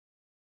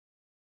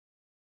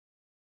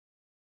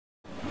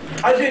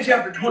Isaiah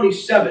chapter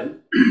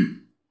 27,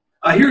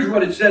 here's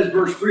what it says,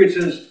 verse 3. It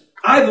says,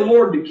 I, the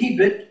Lord, to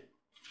keep it,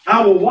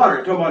 I will water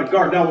it. Talking about a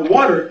garden. I will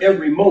water it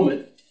every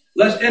moment,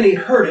 lest any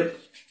hurt it,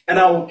 and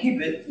I will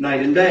keep it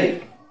night and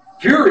day.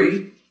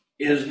 Fury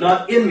is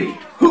not in me.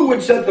 Who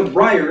would set the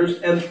briars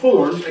and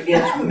thorns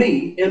against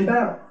me in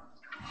battle?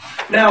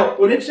 Now,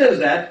 when it says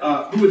that,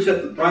 who would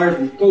set the briars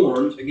and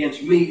thorns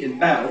against me in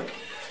battle?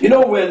 You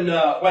know, when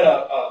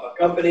a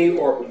company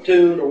or a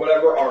platoon or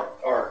whatever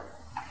are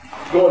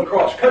going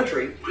cross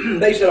country,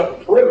 they set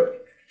up a perimeter.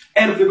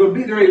 And if they're going to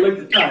be there any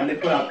length of time, they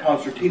put out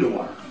concertina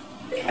wire.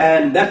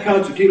 And that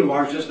concertina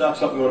wire is just not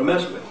something you want to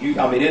mess with.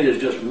 I mean, it is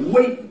just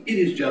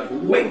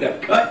waiting to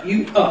cut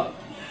you up.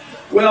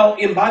 Well,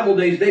 in Bible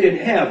days, they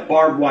didn't have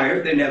barbed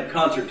wire. They didn't have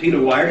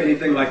concertina wire,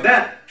 anything like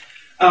that.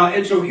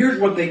 And so here's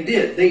what they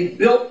did. They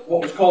built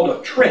what was called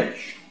a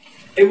trench.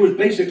 It was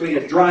basically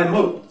a dry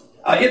moat.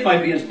 It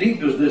might be as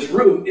deep as this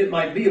room. It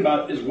might be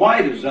about as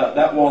wide as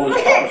that wall is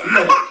tall. So you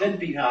had it 10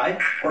 feet high,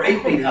 or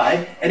 8 feet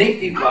high, and 8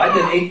 feet wide,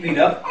 then 8 feet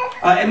up.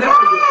 And that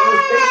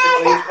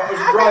was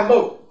a dry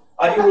moat.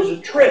 It was a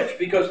trench,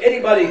 because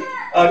anybody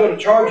going to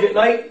charge at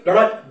night, they're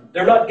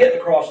not getting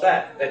across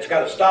that. That's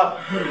got to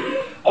stop.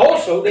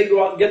 Also, they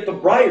go out and get the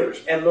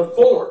briars and the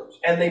thorns,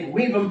 and they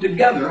weave them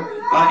together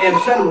and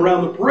set them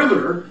around the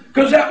perimeter,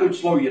 because that would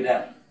slow you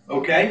down.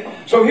 Okay?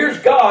 So here's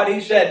God.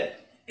 He said,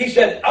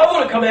 I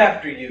want to come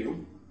after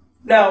you.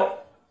 Now,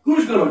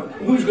 who's going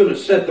to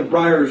set the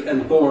briars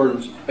and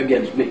thorns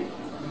against me?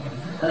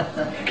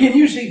 Can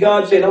you see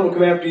God saying, I'm going to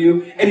come after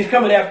you, and He's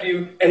coming after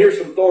you, and here's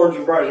some thorns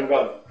and briars, and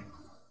God,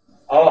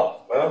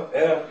 oh, well,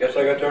 yeah, guess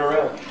I got to turn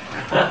around.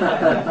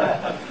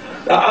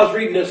 Now, I was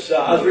reading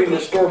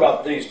this story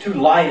about these two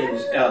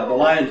lions, the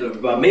lions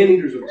of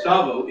man-eaters of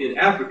Tsavo in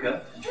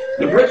Africa.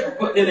 The Brits were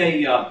putting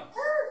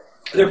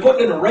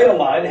in a rail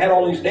line, had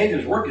all these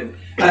natives working,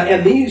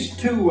 and these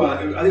two, I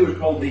think it was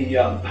called the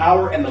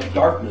Power and the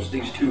Darkness,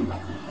 these two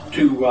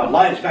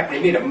lions. In fact, they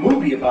made a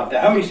movie about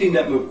that. How many seen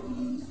that movie?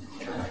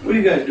 What are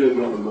you guys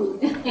doing on the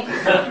movie?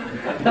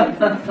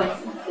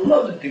 I'd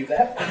love to do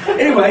that.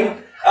 Anyway,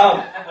 and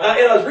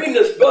I was reading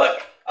this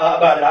book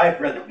about it. I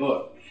haven't read the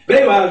book. But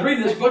anyway, I was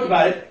reading this book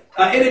about it,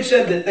 and it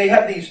said that they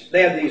have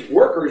these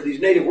workers, these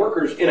native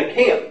workers, in a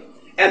camp.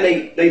 And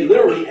they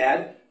literally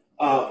had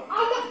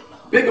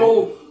big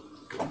old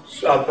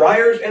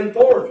briars and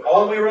thorns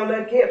all the way around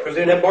that camp, because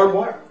they didn't have barbed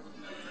wire.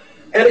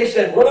 And they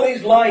said one of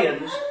these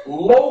lions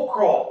low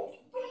crawled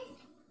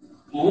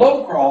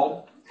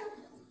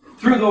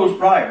through those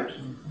briars,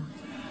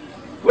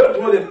 went up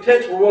to one of the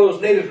tents where one of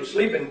those natives was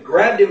sleeping,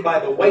 grabbed him by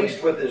the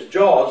waist with his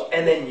jaws,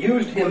 and then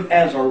used him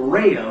as a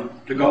ram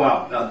to go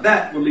out. Now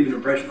that will leave an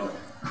impression on him.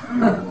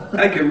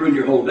 That can ruin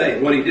your whole day.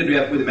 And what he did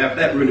with him after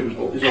that ruined his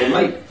whole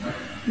night.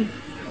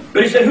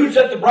 But he said, who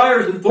set the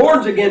briars and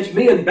thorns against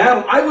me in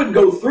battle? I would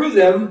go through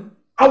them.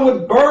 I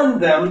would burn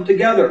them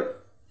together.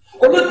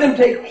 Or let them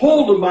take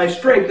hold of my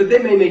strength, that they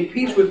may make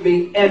peace with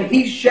me, and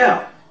he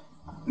shall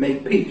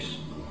make peace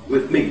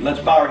with me.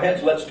 Let's bow our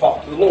heads. Let's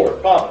talk to the Lord.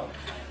 Father,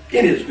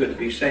 it is good to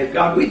be saved.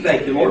 God, we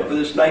thank you, Lord, for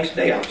this nice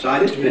day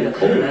outside. It's been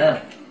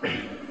cold.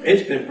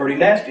 It's been pretty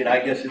nasty, and I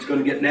guess it's going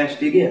to get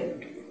nasty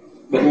again.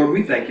 But Lord,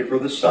 we thank you for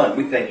the sun.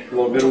 We thank you for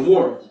a little bit of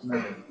warmth.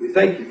 We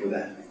thank you for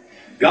that.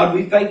 God,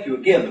 we thank you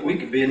again that we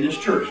can be in this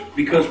church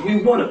because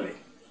we want to be.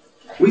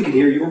 We can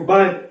hear your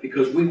Bible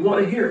because we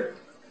want to hear it.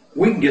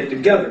 We can get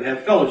together and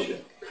have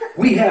fellowship.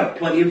 We have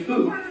plenty of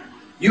food.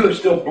 You have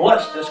still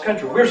blessed this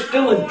country. We're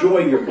still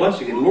enjoying your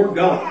blessing. And Lord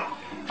God,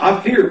 I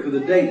fear for the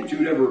day that you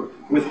would ever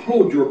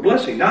withhold your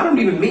blessing. I don't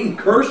even mean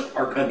curse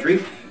our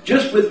country,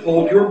 just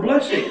withhold your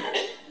blessing.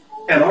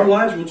 And our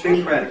lives will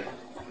change radically.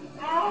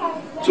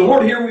 So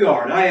Lord, here we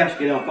are, and I ask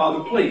you now,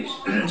 Father, please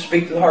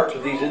speak to the hearts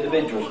of these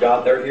individuals,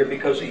 God. They're here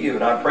because of you,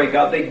 and I pray,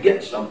 God, they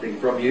get something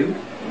from you.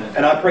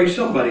 And I pray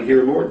somebody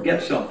here, Lord,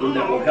 get something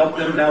that will help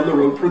them down the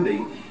road for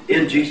thee.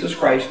 In Jesus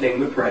Christ's name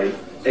we pray.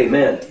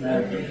 Amen.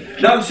 Amen.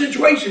 Now the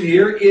situation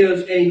here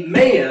is a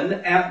man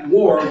at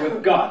war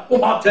with God.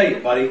 Well, I'll tell you,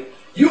 buddy,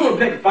 you want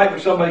to pick a fight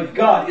with somebody,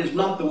 God is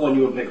not the one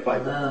you want to pick a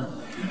fight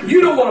with.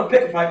 You don't want to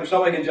pick a fight with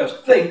somebody and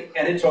just think,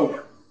 and it's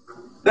over.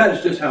 That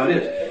is just how it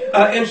is.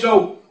 And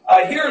so,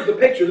 here's the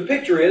picture. The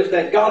picture is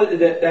that God,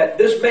 that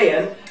this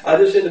man,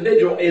 this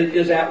individual,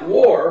 is at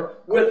war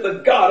with the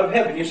God of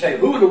heaven. You say,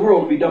 who in the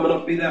world would be dumb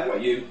enough to be that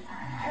way? You.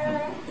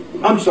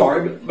 I'm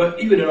sorry, but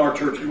even in our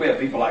churches, we have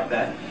people like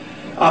that.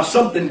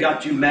 Something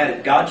got you mad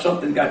at God.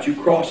 Something got you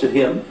cross at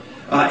Him.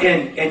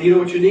 And you know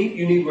what you need?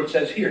 You need what it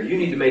says here. You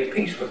need to make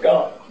peace with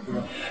God.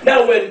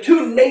 Now, when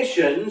two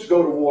nations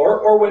go to war,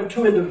 or when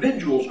two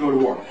individuals go to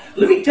war,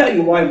 let me tell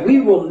you why we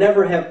will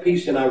never have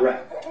peace in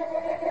Iraq.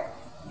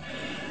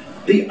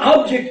 The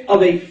object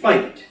of a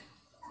fight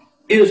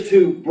is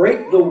to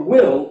break the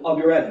will of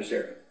your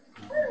adversary.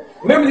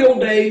 Remember the old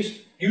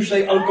days? You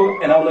say uncle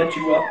and I'll let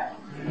you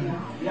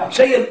up.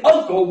 Saying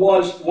uncle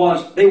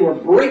was they were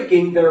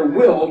breaking their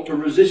will to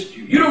resist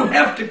you. You don't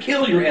have to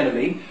kill your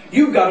enemy.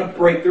 You've got to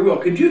break their will.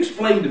 Could you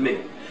explain to me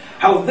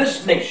how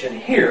this nation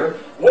here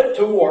went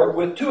to war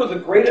with two of the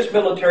greatest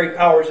military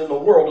powers in the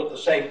world at the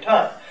same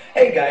time?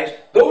 Hey guys,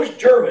 those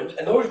Germans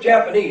and those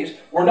Japanese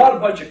were not a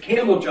bunch of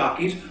camel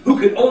jockeys who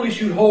could only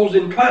shoot holes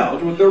in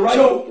clouds with their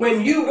rifle. So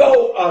when you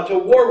go to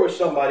war with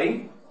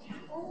somebody,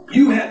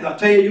 I'll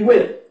tell you, you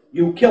win.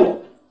 You kill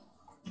them.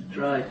 That's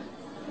right.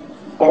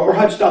 Or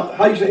how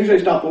do you say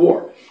stop the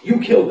war? You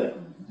kill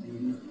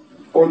them.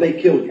 Or they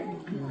kill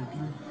you.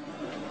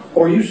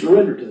 Or you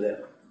surrender to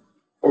them.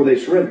 Or they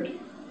surrender to you.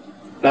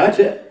 That's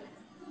it.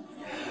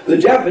 The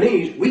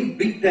Japanese, we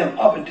beat them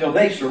up until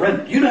they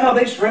surrendered. You know how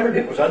they surrendered?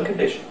 It was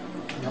unconditional.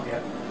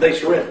 They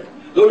surrendered.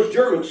 Those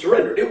Germans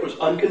surrendered. It was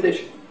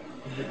unconditional.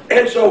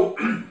 And so,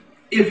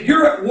 if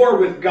you're at war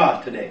with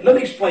God today, let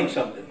me explain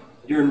something.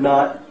 You're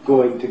not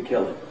going to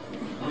kill him.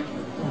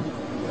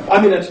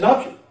 I mean, that's an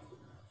option.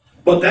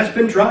 But that's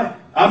been tried.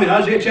 I mean,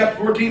 Isaiah chapter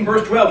 14,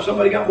 verse 12,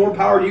 somebody got more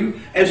power than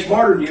you and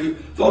smarter than you,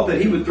 thought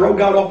that he would throw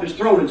God off his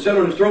throne and sit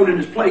on his throne in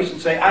his place and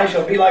say, I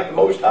shall be like the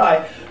Most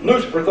High.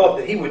 Lucifer thought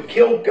that he would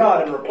kill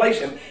God and replace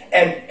him,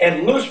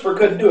 and Lucifer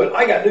couldn't do it.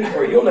 I got news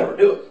for you. You'll never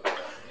do it.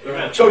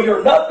 Amen. So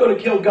you're not going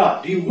to kill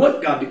God. Do you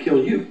want God to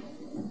kill you?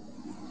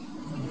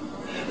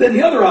 Then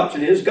the other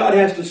option is God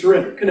has to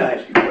surrender. Can I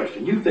ask you a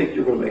question? You think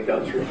you're going to make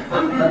God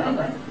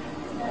surrender?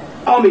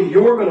 I mean,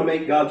 you're going to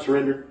make God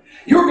surrender?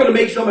 You're going to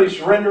make somebody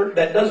surrender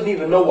that doesn't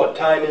even know what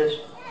time is?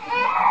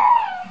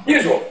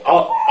 You just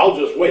I'll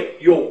just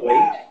wait. You'll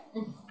wait.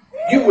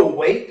 You will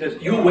wait.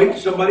 You'll wait to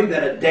somebody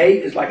that a day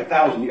is like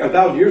 1,000 years.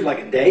 1,000 years like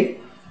a day?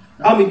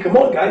 I mean, come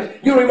on, guys.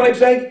 You know what you might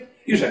say?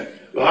 You say,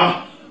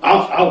 well,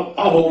 I'll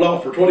hold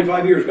off for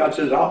 25 years. God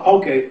says,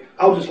 okay,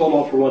 I'll just hold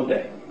off for one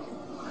day.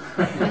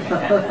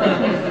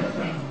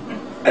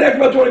 And after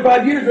about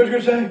 25 years, God's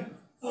going to say,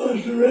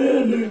 I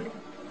surrender.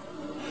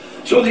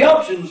 So the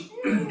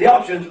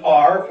options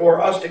are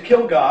for us to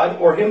kill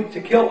God, or him to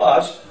kill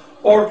us,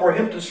 or for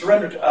him to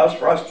surrender to us,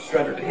 for us to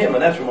surrender to him.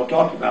 And that's what we'll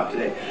talk about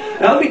today.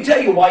 Now let me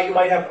tell you why you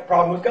might have a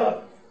problem with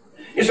God.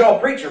 You say, oh,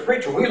 preacher,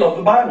 we love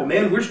the Bible,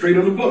 man. We're straight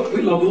on the book.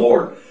 We love the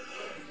Lord.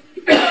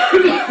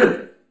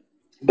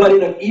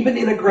 But even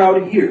in a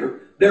crowd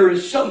here, there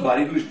is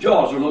somebody whose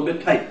jaws are a little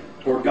bit tight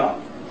toward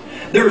God.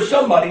 There is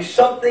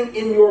something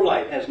in your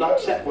life has not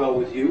set well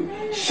with you.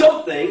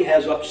 Something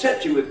has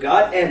upset you with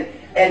God,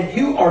 and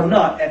you are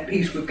not at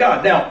peace with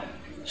God. Now,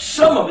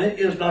 some of it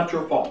is not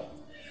your fault.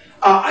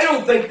 I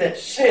don't think that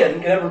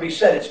sin can ever be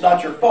said it's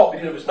not your fault,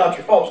 because if it's not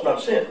your fault, it's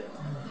not sin.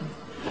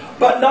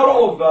 But not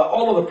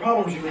all of the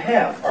problems you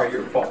have are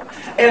your fault.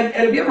 And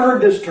have you ever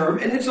heard this term?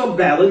 And it's a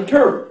valid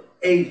term.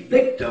 A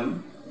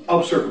victim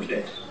of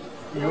circumstances.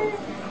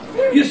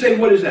 Yep. You say,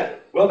 what is that?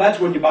 Well, that's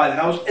when you buy the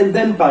house and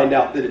then find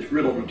out that it's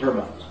riddled with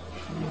termites.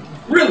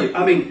 Really?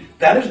 I mean,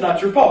 that is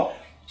not your fault.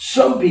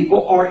 Some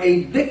people are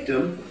a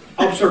victim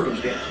of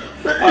circumstances.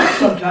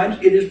 Sometimes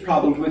it is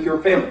problems with your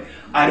family.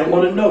 I don't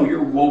want to know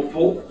your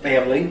woeful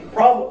family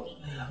problems.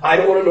 I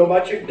don't want to know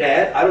about your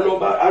dad. I don't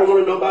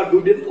want to know about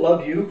who didn't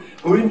love you,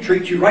 who didn't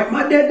treat you right.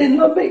 My dad didn't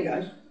love me,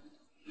 guys.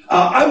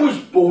 I was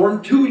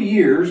born 2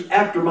 years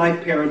after my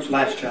parents'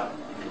 last child.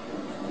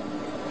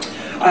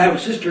 I have a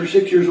sister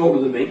 6 years older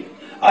than me.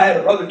 I had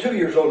a brother 2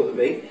 years older than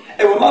me.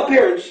 And when my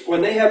parents,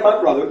 when they had my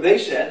brother, they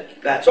said,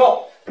 that's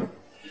all.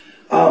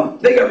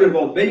 They got rid of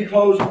all the baby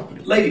clothes.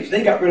 Ladies,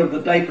 they got rid of the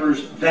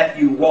diapers that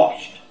you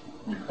washed.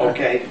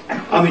 Okay?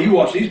 I mean, you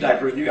wash these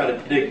diapers and you got to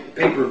dig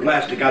paper and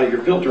plastic out of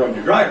your filter on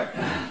your dryer.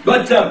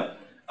 But,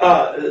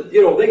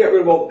 they got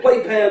rid of all the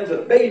playpens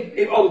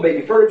and all the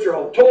baby furniture,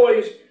 all the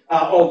toys,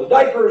 all the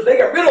diapers. They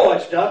got rid of all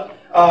that stuff.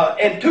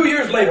 And 2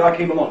 years later, I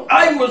came along.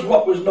 I was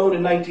what was known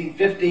in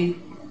 1950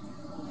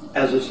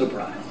 as a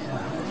surprise.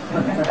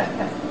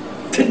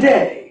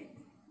 Today,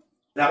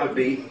 I would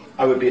be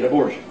an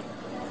abortion.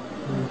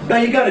 Now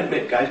you got to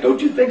admit, guys, don't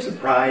you think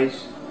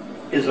surprise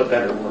is a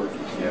better word?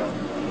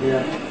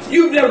 Yeah.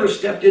 You've never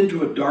stepped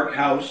into a dark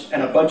house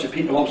and a bunch of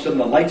people, all of a sudden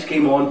the lights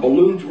came on,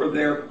 balloons were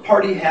there,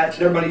 party hats,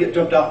 and everybody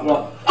jumped out and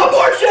went,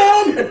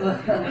 abortion!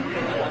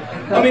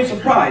 I mean,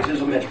 surprise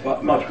is a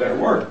much better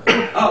word.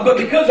 But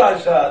because I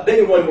was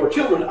dating one more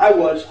children, I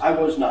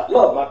was not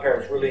loved. My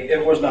parents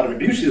it was not an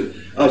abusive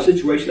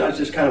situation. I was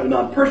just kind of a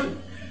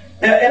non-person.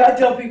 And I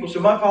tell people, so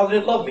my father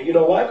didn't love me. You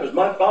know why? Because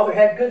my father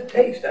had good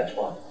taste, that's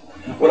why.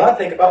 When I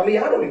think about me,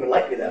 I don't even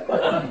like me that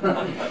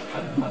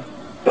much.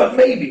 But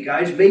maybe,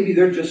 guys, maybe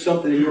there's just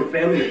something in your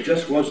family that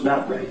just was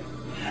not right.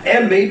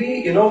 And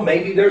maybe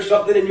there's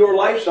something in your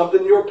life,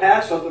 something in your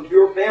past, something in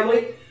your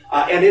family,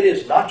 and it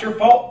is not your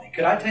fault.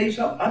 Can I tell you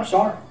something? I'm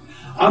sorry.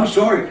 I'm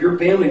sorry if your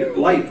family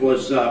life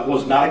was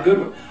not a good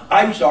one.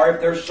 I'm sorry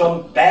if there's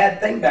some bad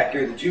thing back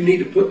there that you need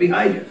to put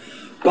behind you.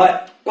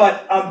 But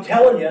I'm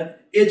telling you,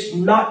 it's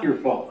not your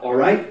fault, all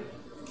right?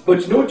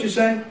 But you know what you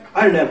say?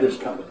 I didn't have this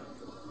coming.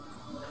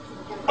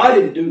 I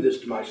didn't do this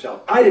to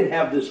myself. I didn't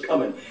have this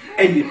coming.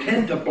 And you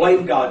tend to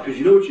blame God because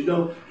you know what you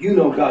know? You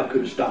know God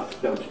could have stopped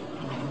it, don't you?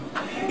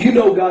 You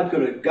know God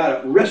could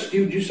have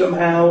rescued you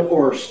somehow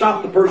or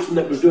stopped the person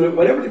that was doing it,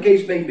 whatever the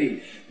case may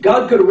be.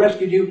 God could have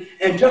rescued you,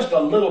 and just a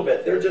little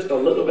bit, there's just a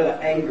little bit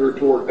of anger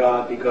toward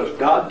God because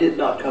God did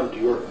not come to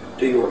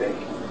your aid.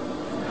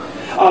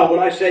 When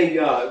I say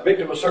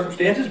victim of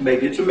circumstances,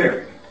 maybe it's a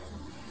marriage.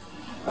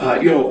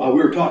 we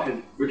were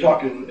talking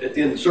at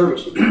the end of the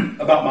service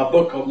about my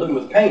book called Living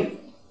with Pain.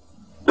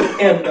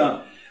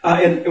 And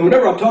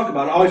whenever I talk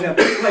about it, I always have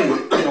to explain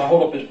it. I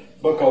hold up this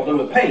book called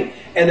Living with Pain,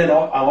 and then I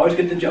always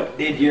get the joke,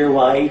 did your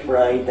wife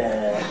write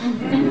that?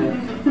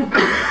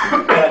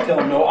 And I tell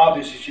them, no,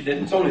 obviously she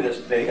didn't. It's only this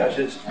big. I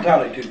said, it's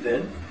entirely too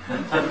thin.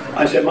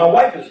 I said, my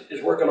wife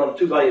is working on a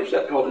 2-volume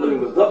set called Living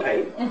with the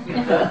Pain.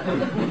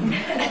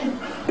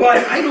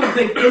 But I don't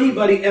think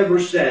anybody ever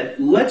said,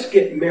 let's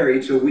get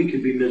married so we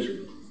can be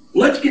miserable.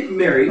 Let's get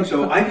married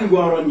so I can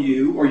go out on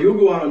you, or you'll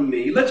go out on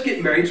me. Let's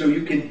get married so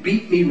you can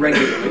beat me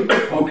regularly,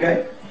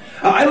 okay?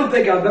 I don't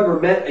think I've ever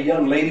met a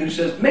young lady who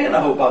says, man,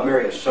 I hope I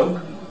marry a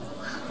soak.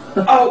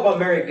 I hope I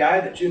marry a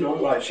guy that,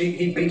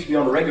 he beats me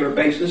on a regular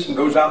basis and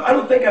goes out. I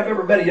don't think I've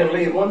ever met a young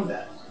lady that wanted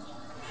that.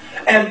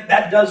 And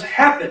that does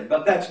happen,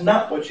 but that's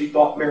not what she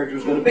thought marriage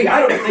was going to be. I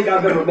don't think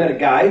I've ever met a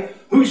guy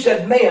who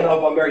said, man, I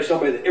hope I marry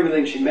somebody that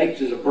everything she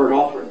makes is a burnt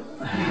offering.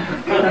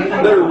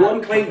 Let her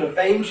one claim to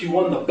fame, she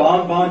won the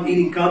bonbon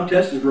eating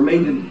contest, has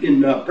remained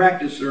in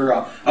practice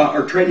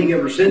or training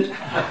ever since.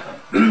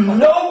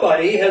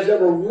 Nobody has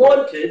ever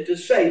wanted to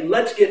say,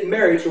 let's get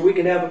married so we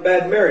can have a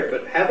bad marriage,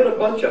 but having a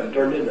bunch of them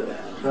turned into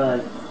that.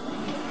 Right.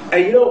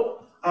 And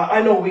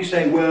I know we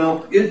say,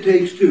 well, it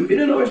takes two. It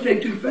doesn't always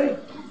take two to fail.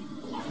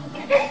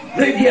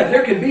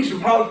 There can be some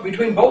problems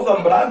between both of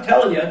them, but I'm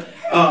telling you,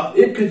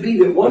 it could be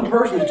that one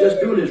person is just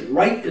doing as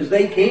right as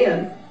they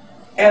can,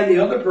 and the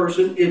other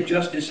person, it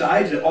just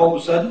decides that all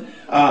of a sudden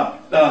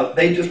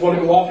they just want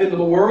to go off into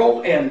the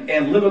world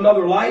and live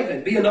another life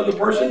and be another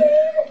person.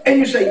 And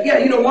you say, yeah,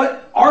 you know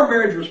what? Our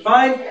marriage was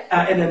fine,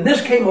 and then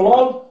this came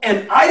along,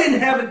 and I didn't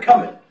have it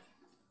coming.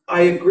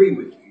 I agree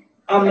with you.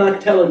 I'm not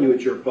telling you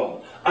it's your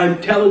fault.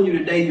 I'm telling you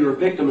today you're a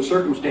victim of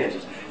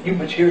circumstances.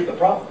 But here's the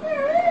problem.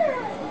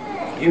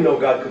 You know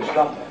God could have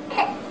stopped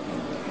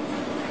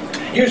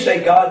that. You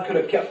say God could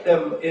have kept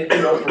them,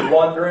 from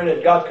wandering,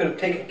 and God could have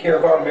taken care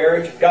of our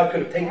marriage, and God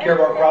could have taken care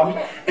of our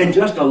problems, and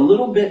just a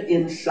little bit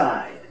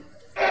inside,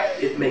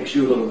 it makes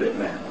you a little bit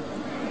mad.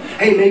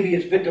 Hey, maybe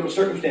it's victim of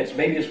circumstance,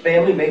 maybe it's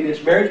family, maybe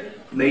it's marriage,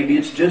 maybe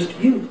it's just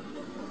you.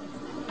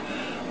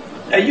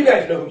 Now, you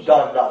guys know who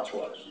Don Knotts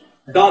was.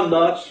 Don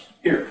Knotts,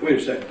 here, wait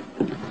a second.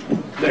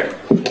 There.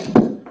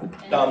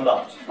 Don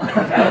Knotts.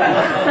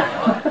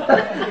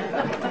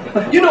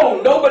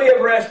 Nobody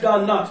ever asked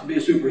Don Knotts to be a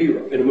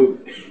superhero in a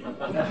movie.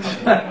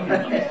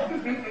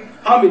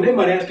 They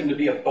might ask him to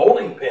be a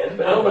bowling pin,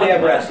 but nobody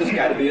ever asked this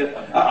guy to be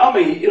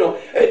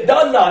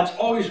Don Knotts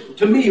always,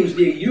 to me, was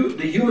the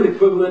human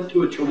equivalent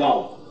to a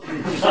chihuahua.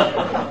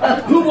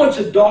 Who wants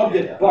a dog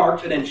that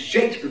barks and then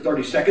shakes for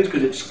 30 seconds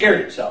because it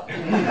scared itself?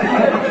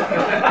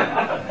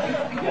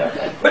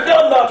 But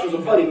Don Knotts was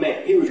a funny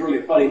man. He was really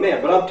a funny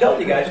man. But I'm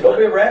telling you guys,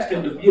 nobody ever asked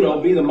him to,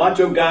 be the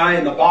macho guy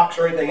in the box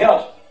or anything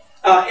else.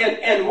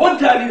 And one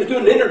time he was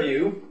doing an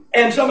interview,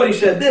 and somebody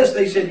said this.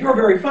 They said, "You're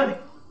very funny."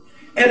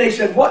 And they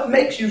said, "What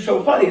makes you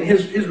so funny?" And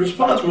his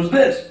response was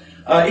this.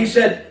 He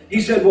said,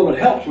 "Well, it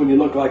helps when you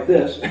look like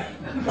this."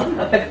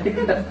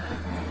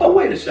 Oh,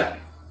 wait a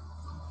second.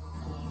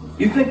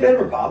 You think that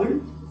ever bothered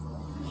him?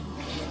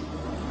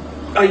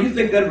 You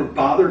think that ever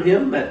bothered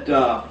him that,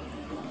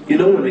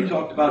 when they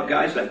talked about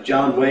guys like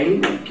John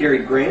Wayne and Cary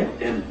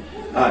Grant and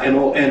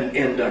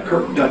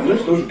Kirk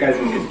Douglas, those guys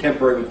were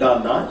contemporary with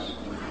Don Knotts.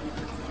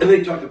 And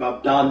they talked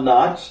about Don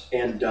Knotts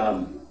and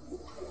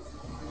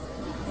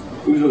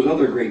who's those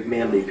other great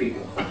manly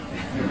people?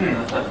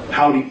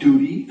 Howdy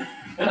Doody.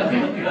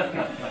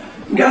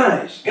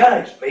 Guys,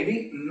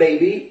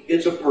 maybe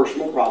it's a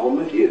personal problem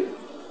with you.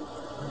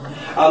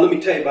 Let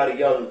me tell you about a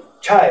young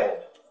child.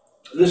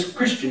 This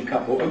Christian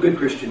couple, a good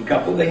Christian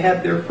couple, they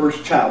had their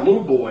first child,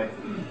 little boy.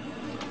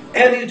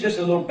 And he was just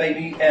a little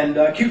baby, and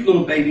a cute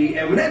little baby.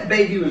 And when that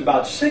baby was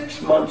about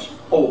 6 months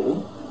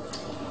old,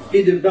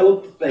 he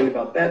developed a thing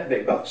about that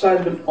big, about the size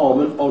of an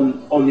almond,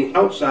 on the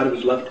outside of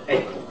his left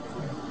ankle.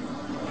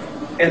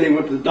 And they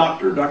went to the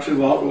doctor. The doctor said,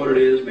 well, I don't know what it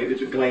is. Maybe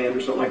it's a gland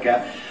or something like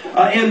that.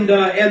 And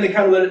they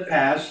kind of let it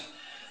pass.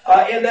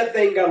 And that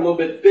thing got a little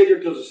bit bigger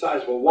to the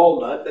size of a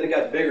walnut. Then it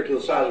got bigger to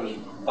the size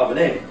of an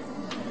egg.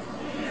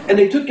 And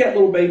they took that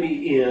little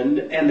baby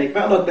in, and they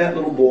found out that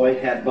little boy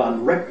had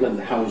von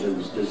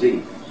Recklinghausen's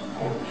disease.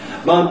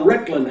 Von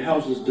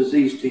Recklinghausen's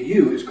disease to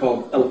you is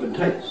called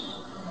elephantitis.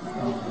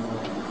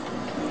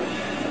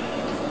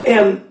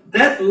 And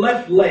that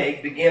left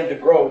leg began to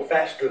grow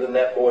faster than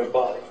that boy's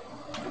body.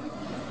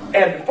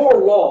 And before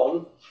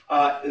long,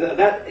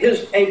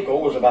 his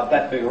ankle was about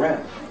that big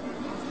around.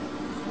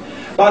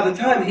 By the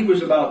time he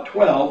was about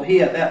 12, he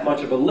had that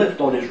much of a lift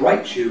on his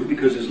right shoe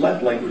because his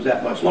left leg was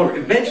that much longer.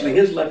 Eventually,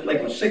 his left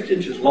leg was 6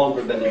 inches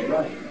longer than his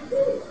right.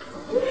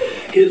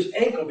 His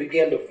ankle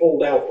began to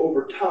fold out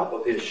over top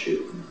of his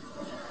shoe.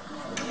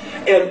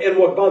 And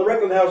what von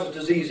Recklinghausen's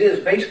disease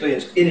is, basically,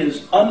 it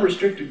is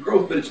unrestricted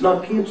growth, but it's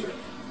not cancer.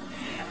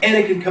 And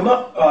it can come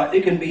up,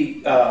 it can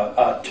be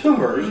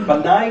tumors,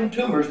 benign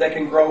tumors that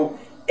can grow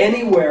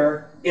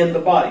anywhere in the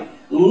body.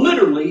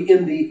 Literally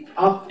in the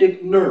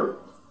optic nerve.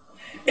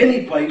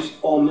 Any place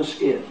on the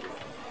skin.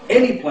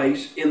 Any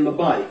place in the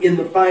body, in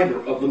the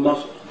fiber of the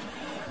muscle.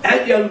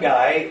 That young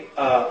guy,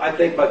 I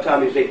think by the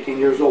time he was 18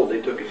 years old,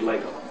 they took his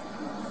leg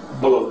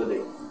off below the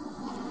knee.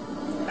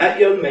 That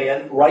young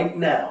man, right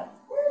now,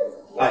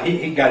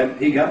 he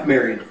got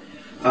married,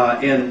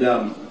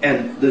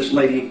 and this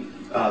lady,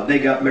 they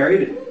got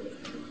married,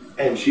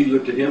 and she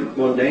looked at him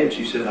one day and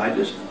she said, "I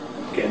just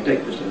can't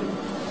take this anymore."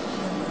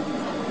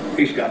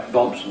 He's got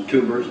bumps and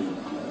tumors and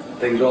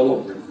things all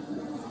over him,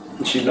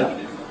 and she left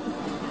him.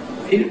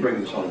 He didn't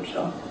bring this on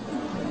himself.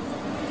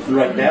 And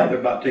right now, they're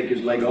about to take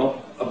his leg off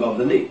above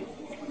the knee.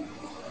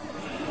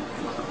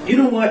 You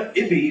know what?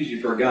 It'd be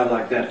easy for a guy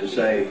like that to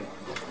say,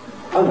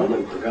 "I'm not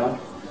living for God."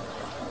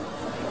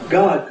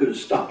 God could have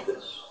stopped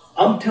this.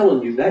 I'm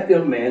telling you, that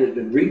young man has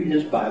been reading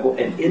his Bible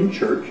and in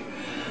church.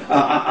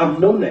 I've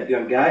known that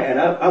young guy, and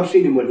I've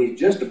seen him when he's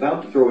just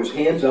about to throw his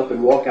hands up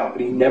and walk out,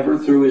 but he never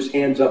threw his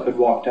hands up and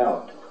walked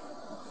out.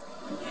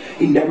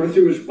 He never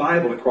threw his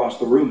Bible across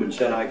the room and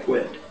said, "I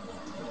quit."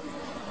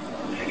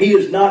 He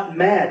is not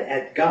mad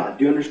at God.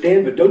 Do you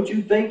understand? But don't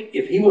you think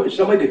if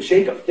somebody could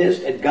shake a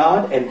fist at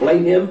God and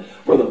blame him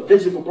for the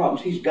physical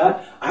problems he's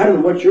got, I don't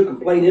know what your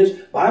complaint is,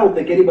 but I don't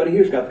think anybody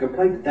here's got the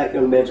complaint that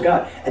young man's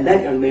got. And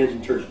that young man's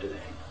in church today.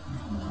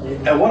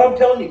 And what I'm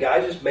telling you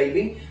guys is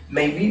maybe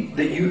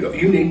that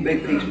you need to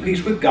make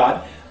peace with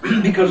God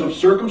because of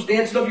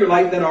circumstances of your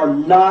life that are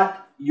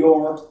not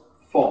your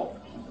fault.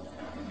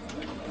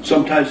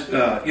 Sometimes,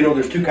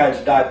 there's two kinds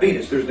of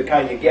diabetes. There's the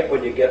kind you get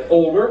when you get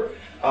older,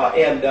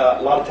 and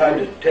a lot of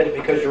times it's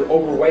because you're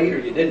overweight or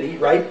you didn't eat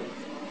right.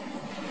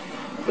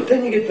 But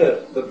then you get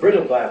the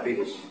brittle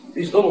diabetes,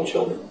 these little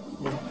children.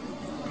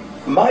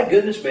 My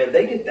goodness, man,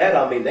 they get that.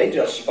 I mean, they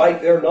just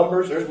spike their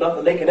numbers. There's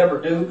nothing they can ever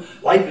do.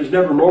 Life is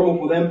never normal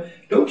for them.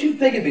 Don't you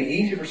think it'd be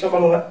easy for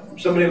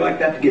somebody like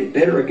that to get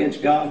bitter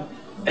against God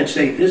and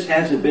say, "This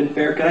hasn't been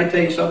fair"? Can I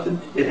tell you something?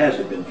 It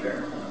hasn't been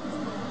fair.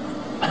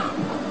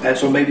 And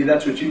so maybe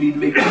that's what you need to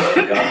make peace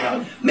with God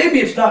about. Maybe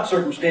it's not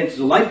circumstances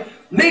of life.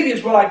 Maybe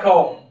it's what I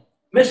call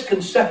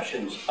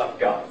misconceptions of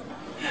God.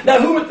 Now,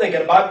 who would think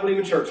in a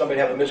Bible-believing church somebody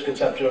have a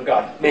misconception of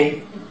God?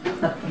 Me.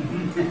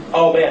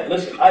 Oh man,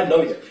 listen, I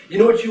know you. You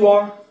know what you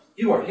are?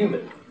 You are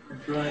human.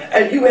 That's right.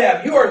 And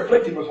you are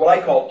inflicted with what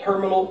I call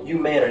terminal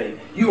humanity.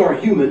 You are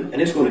human,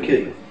 and it's going to kill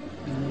you.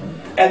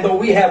 And though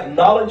we have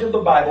knowledge of the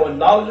Bible and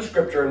knowledge of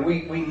Scripture, and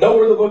we know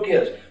where the book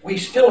is, we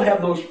still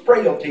have those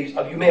frailties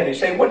of humanity.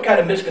 Say, what kind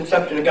of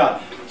misconception of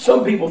God?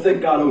 Some people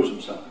think God owes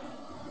himself.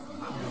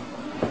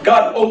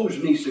 God owes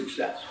me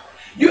success.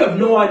 You have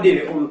no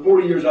idea, over the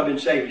 40 years I've been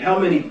saved, how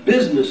many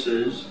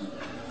businesses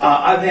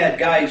I've had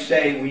guys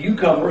say, "Will you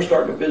come, we're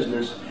starting a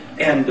business,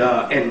 and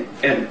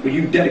will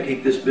you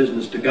dedicate this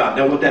business to God?"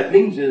 Now what that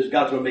means is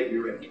God's going to make me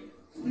rich.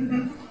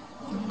 Mm-hmm.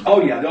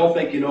 Oh yeah, they'll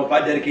think, if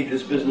I dedicate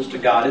this business to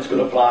God, it's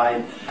going to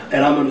fly,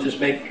 and I'm going to just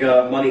make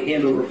money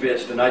hand over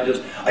fist, and I guess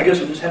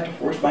I'll just have to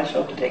force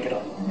myself to take it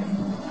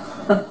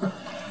on.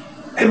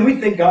 And we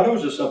think God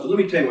owes us something. Let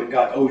me tell you what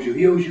God owes you.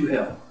 He owes you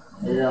hell.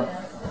 Yeah.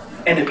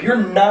 And if you're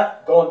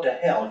not going to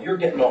hell, you're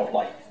getting off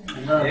light.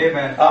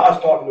 Amen. I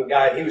was talking to a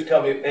guy, and he was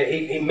telling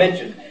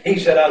me, he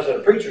said, I was at a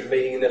preacher's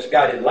meeting, and this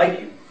guy didn't like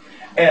you.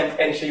 And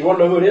he said, "You want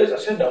to know who it is?" I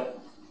said, "No."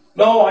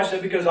 "No," I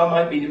said, "because I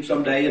might meet him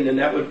someday, and then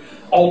that would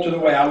alter the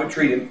way I would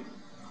treat him."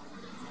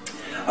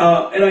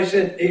 And I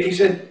said, he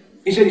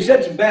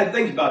said some bad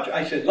things about you.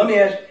 I said, "Let me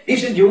ask." He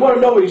said, "You want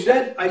to know what he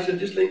said?" I said,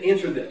 "Just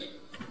answer this.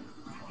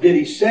 Did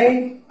he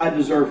say I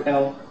deserve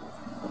hell?"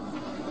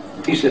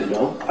 He said,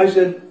 "No." I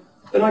said,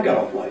 "Then I got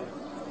off light."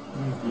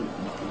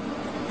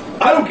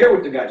 Mm-hmm. I don't care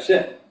what the guy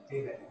said.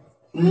 Amen.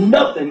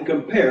 Nothing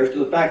compares to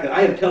the fact that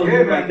I am telling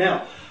you right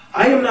now.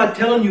 I am not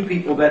telling you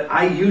people that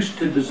I used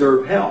to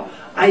deserve hell.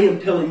 I am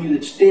telling you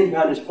that standing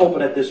behind this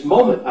pulpit at this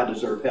moment, I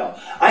deserve hell.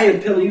 I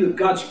am telling you that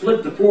God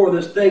split the floor of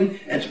this thing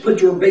and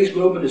split your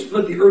basement open and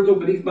split the earth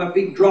open beneath my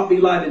feet and dropped me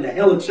live into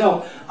hell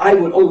itself. I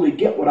would only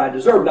get what I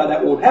deserve. Now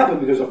that won't happen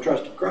because I've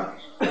trusted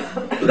Christ.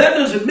 But that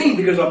doesn't mean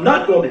because I'm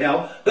not going to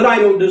hell that I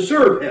don't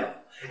deserve hell.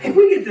 And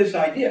we get this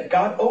idea,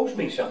 God owes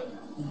me something.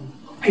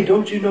 Hey,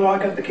 don't you know I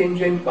got the King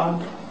James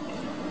Bible?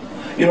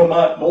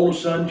 My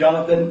oldest son,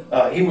 Jonathan,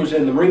 he was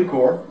in the Marine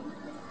Corps.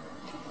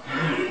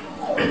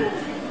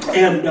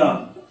 And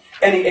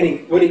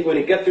when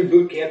he got through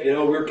boot camp, we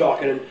were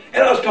talking,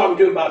 and I was talking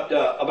to him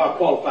about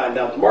qualifying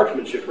down at the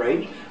marksmanship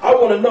range. I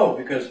want to know,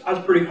 because I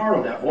was pretty hard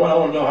on that boy. I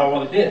want to know how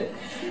well he did.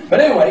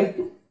 But anyway,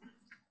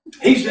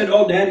 he said,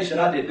 "Oh, Dad," he said,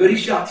 "I did good." He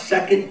shot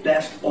second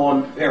best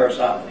on Paris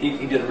Island.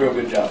 He did a real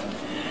good job.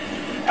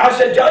 I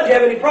said, "John, do you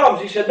have any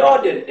problems?" He said, "No,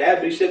 I didn't, Dad."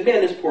 But he said,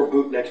 "Man, this poor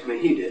boot next to me,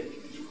 he did."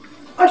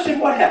 I said,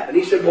 "What happened?"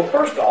 He said, "Well,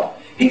 first off,"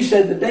 he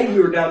said, "the day we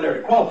were down there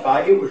to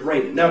qualify, it was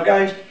raining." Now,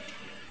 guys,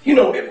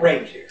 it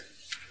rains here.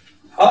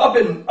 Up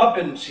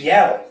in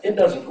Seattle, it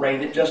doesn't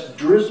rain. It just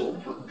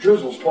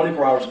drizzles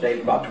 24 hours a day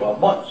for about 12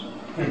 months.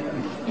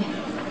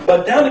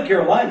 But down in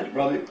Carolina,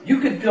 brother, you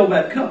could fill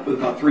that cup with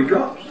about 3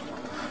 drops.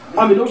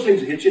 I mean, those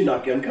things will hit you and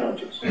knock you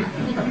unconscious.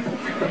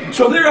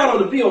 So they're out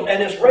on the field,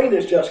 and this rain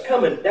is just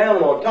coming down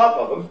on top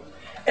of them.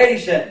 And he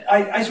said,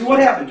 I said, "What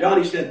happened, John?"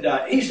 He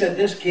said,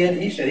 this kid,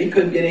 he said he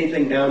couldn't get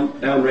anything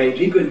down range.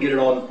 He couldn't get it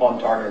on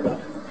target or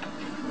nothing.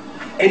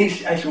 And I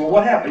said, well,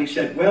 what happened? He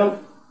said, well,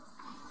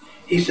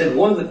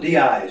 one of the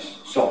DIs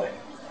saw him.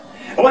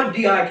 One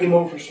DI came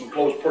over for some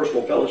close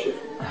personal fellowship.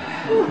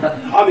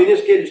 I mean,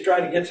 this kid is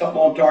trying to get something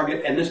on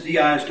target, and this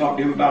DI is talking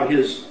to him about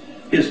his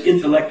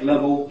intellect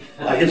level,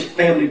 his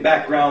family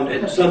background,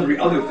 and sundry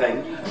other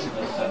things.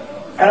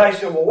 And I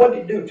said, well, what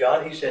did he do,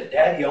 John? He said,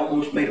 Dad, he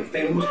almost made a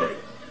fatal mistake.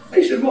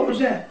 He said, what was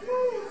that?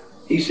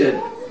 He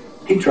said,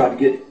 he tried to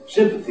get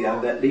sympathy out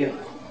of that DI.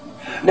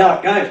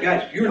 Now, guys,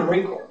 you're in the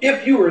Marine Corps.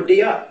 If you were a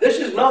DI, this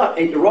is not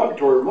a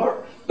derogatory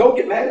remark. Don't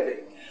get mad at me.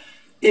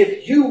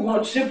 If you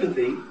want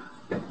sympathy,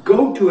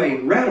 go to a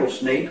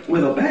rattlesnake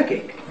with a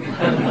backache.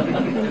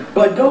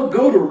 But don't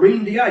go to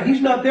Marine DI.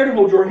 He's not there to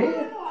hold your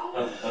hand.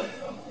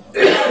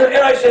 And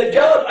I said,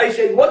 John,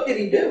 what did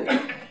he do?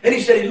 And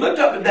he said, he looked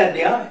up at that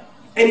DI,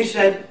 and he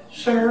said,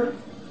 sir,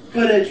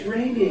 but it's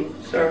raining,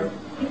 sir.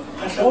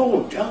 I said,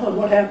 oh, John,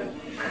 what happened?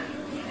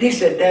 He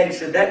said,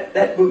 Dad,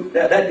 that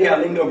DI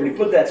leaned over and he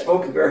put that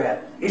smoking bear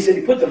hat. He said,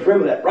 he put the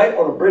brim of that right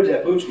on the bridge of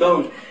that boot's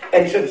nose.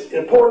 And he said,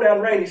 in pouring down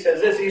rain, he says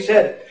this, he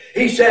said,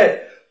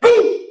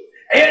 boot!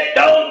 It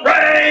don't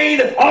rain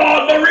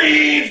on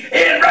Marines,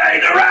 it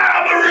rains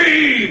around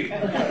Marines!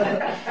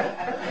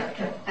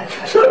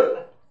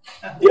 Sir,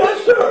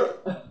 yes,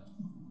 sir.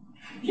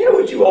 You know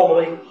what you all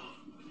believe?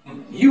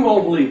 You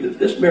all believe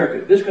that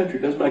if this country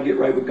does not get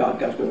right with God,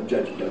 God's going to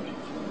judge it, don't you?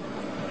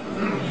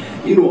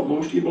 You know what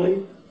most of you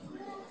believe?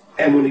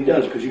 And when he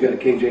does, because you got a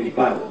King James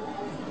Bible,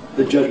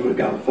 the judgment of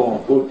God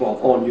won't fall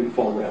on you,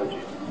 fall around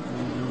you.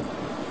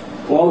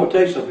 Well, I'm going to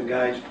tell you something,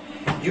 guys.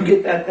 You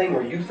get that thing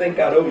where you think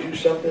God owes you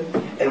something,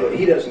 and when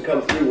he doesn't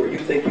come through where you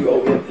think you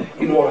owe him,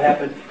 you know what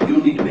happened?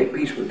 You'll need to make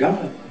peace with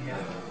God.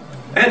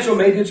 And so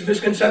maybe it's a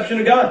misconception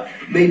of God.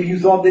 Maybe you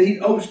thought that he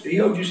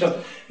owed you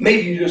something.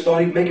 Maybe you just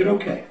thought he'd make it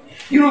okay.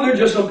 You know, there are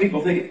just some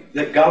people thinking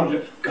that God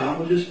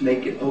will just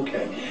make it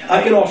okay.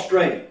 In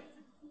Australia,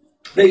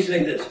 they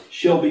say this,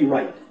 she'll be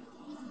right.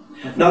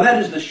 Now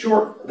that is the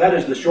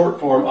short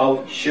form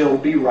of she'll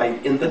be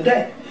right in the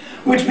day.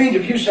 Which means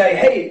if you say,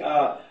 hey,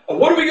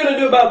 what are we going to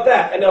do about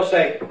that? And they'll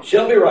say,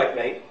 she'll be right,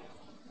 mate.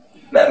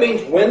 That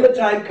means when the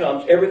time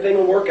comes, everything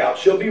will work out.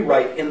 She'll be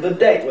right in the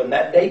day. When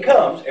that day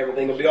comes,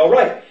 everything will be all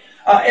right.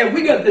 And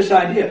we got this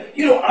idea.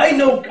 You know, I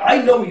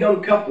know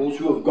young couples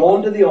who have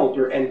gone to the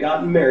altar and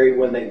gotten married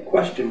when they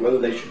questioned whether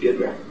they should get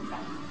married.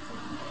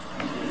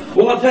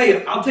 Well, I'll tell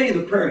you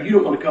the prayer you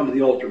don't want to come to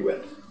the altar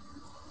with.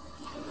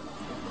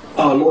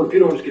 Lord, if you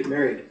don't want us to get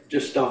married,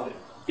 just stop it.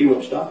 He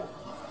won't stop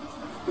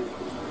it.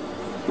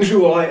 We say,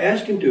 well, I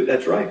asked him to.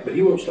 That's right, but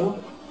he won't stop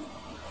it.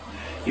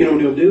 You know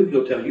what he'll do?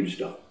 He'll tell you to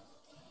stop.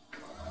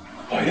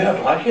 Oh, yeah,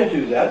 but I can't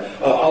do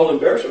that. I'll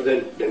embarrass him.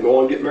 Then go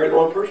on and get married to the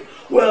wrong person.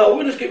 Well,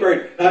 we'll just get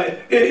married.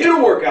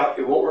 It'll work out.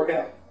 It won't work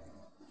out.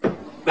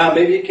 Now,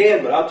 maybe it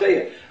can, but I'll tell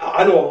you,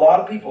 I know a lot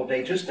of people,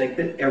 they just think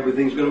that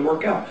everything's going to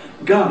work out.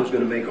 God is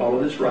going to make all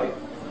of this right.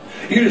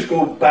 You just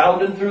go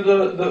bounding through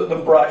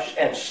the brush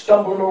and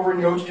stumbling over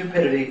in your own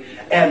stupidity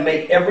and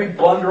make every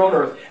blunder on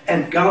earth,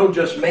 and God will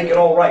just make it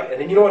all right.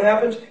 And then you know what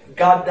happens?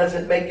 God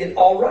doesn't make it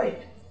all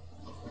right.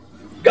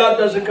 God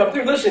doesn't come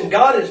through. Listen,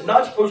 God is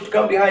not supposed to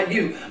come behind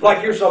you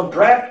like you're some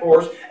draft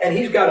horse and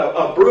he's got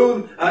a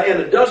broom and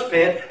a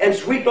dustpan and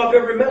sweep up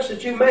every mess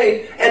that you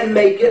made and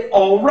make it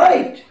all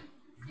right.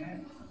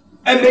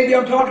 And maybe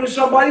I'm talking to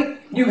somebody,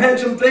 you had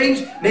some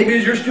things, maybe it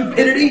was your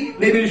stupidity,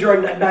 maybe it was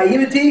your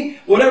naivety,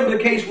 whatever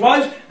the case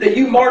was, that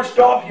you marched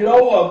off,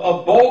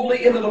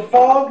 boldly into the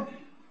fog,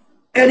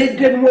 and it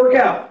didn't work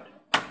out.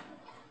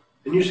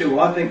 And you say,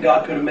 well, I think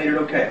God could have made it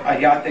okay.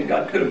 I think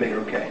God could have made it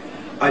okay.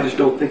 I just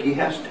don't think he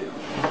has to.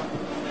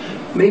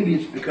 Maybe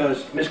it's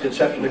because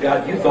misconception of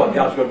God, you thought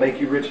God was going to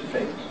make you rich and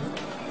famous.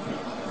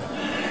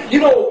 You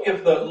know,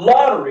 if the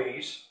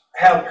lotteries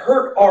have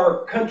hurt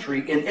our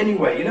country in any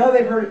way, you know how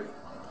they've hurt it?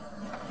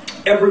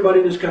 Everybody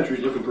in this country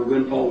is looking for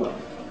windfall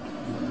wealth.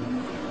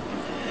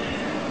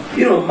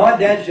 You know, my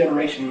dad's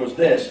generation was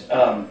this.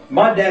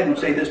 My dad would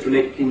say this to an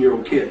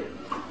 18-year-old kid.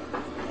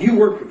 You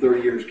work for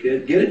 30 years,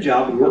 kid. Get a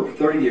job and work for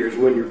 30 years.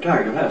 When you're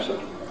retired, you'll have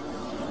something.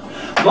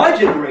 My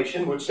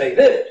generation would say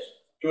this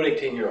to an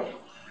 18-year-old.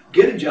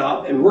 Get a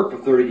job and work for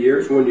 30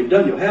 years. When you're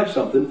done, you'll have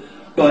something.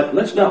 But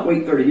let's not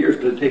wait 30 years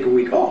to take a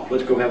week off.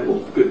 Let's go have a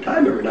little good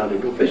time every now and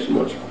then. Go fishing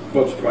once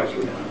or twice a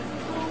week.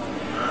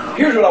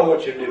 Here's what I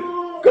want you to do.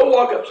 Go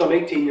walk up some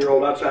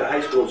 18-year-old outside of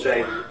high school and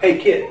say, hey,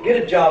 kid,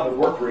 get a job and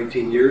work for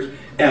 18 years,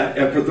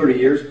 for 30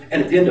 years,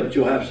 and at the end of it,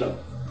 you'll have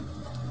something.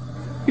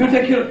 You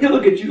know, he'll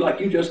look at you like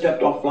you just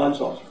stepped off flying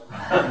saucer.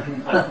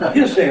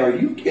 He'll say, are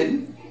you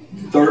kidding?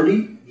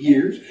 30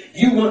 years?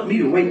 You want me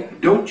to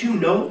wait? Don't you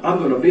know I'm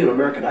going to be on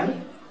American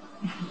Idol?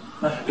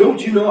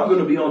 Don't you know I'm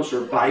going to be on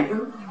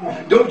Survivor?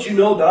 Don't you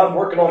know that I'm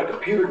working on a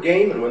computer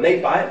game and when they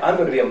buy it, I'm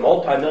going to be a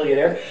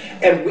multimillionaire?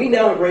 And we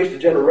now have raised a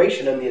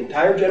generation, and the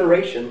entire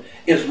generation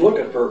is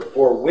looking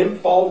for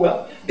windfall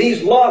wealth.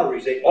 These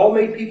lotteries, they all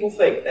made people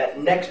think that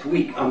next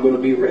week I'm going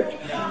to be rich.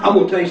 I'm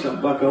going to tell you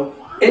something, bucko.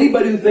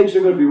 Anybody who thinks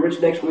they're going to be rich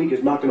next week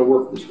is not going to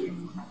work this week.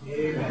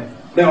 Amen.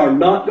 They are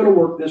not going to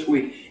work this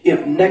week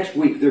if next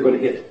week they're going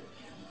to hit it.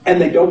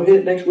 And they don't hit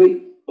it next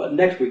week, but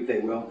next week they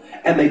will.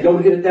 And they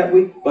don't hit it that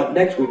week, but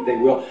next week they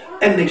will.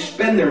 And they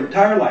spend their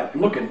entire life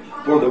looking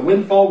for the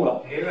windfall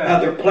wealth.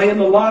 They're playing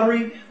the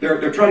lottery.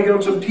 They're trying to get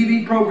on some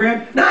TV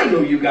program. Now I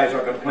know you guys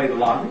aren't going to play the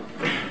lottery.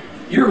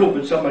 You're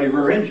hoping somebody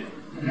rear-ends you.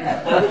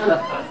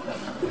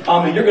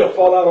 I mean, you're going to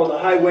fall out on the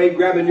highway,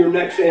 grabbing your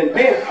neck, saying,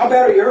 man, how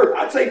bad are you hurt?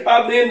 I'd say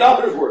 $5 million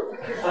worth.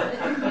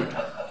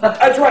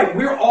 That's right.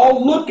 We're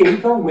all looking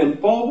for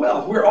windfall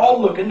wealth. We're all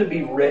looking to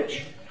be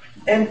rich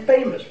and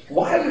famous.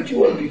 Why would you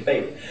want to be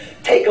famous?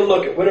 Take a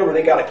look at whenever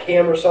they got a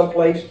camera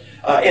someplace,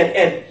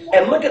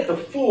 and look at the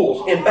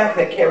fools in back of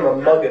that camera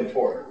mugging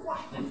for it.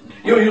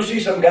 You'll see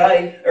some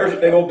guy, there's a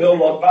big old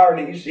building on fire,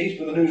 and he's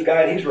for the news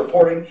guy, and he's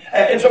reporting,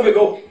 and somebody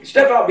go,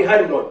 step out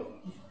behind him going,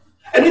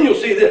 and then you'll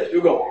see this.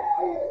 You'll go,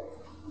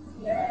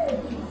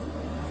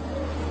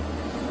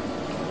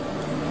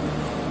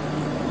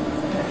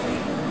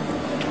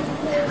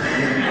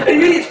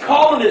 and he's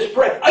calling his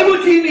friend, I'm on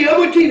TV,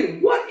 I'm on TV.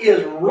 What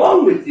is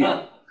wrong with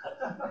you?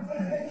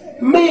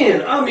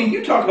 Man, I mean,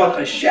 you talk about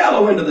the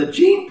shallow end of the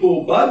gene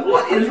pool, bud.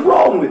 What is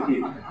wrong with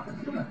you?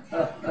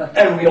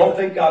 And we all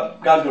think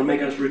God's going to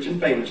make us rich and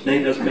famous. No,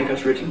 He doesn't make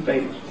us rich and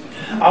famous.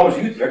 I was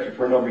youth director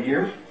for a number of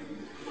years.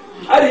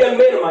 I had a young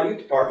man in my youth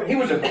department. He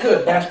was a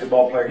good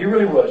basketball player. He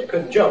really was. He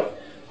couldn't jump,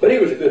 but he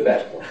was a good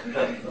basketball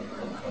player.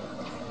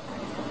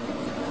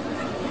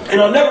 And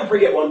I'll never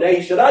forget one day,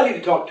 he said, I need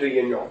to talk to you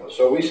in your office.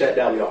 So we sat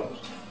down in the office.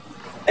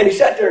 And he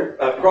sat there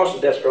across the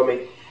desk from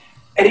me,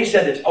 and he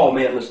said this, oh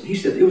man, listen, he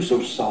said, it was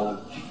so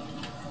solid.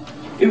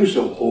 It was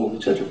so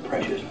holy, such a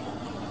precious.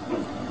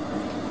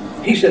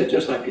 He said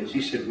just like this.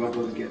 He said, well,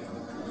 Brother Gipp.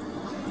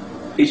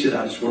 He said,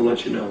 I just want to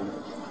let you know,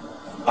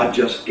 I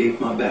just gave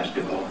my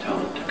basketball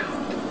talent to God.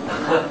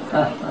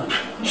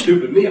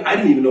 Stupid me, I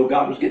didn't even know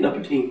God was getting up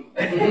a team.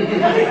 And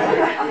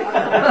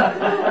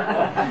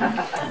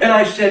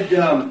I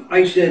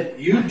said,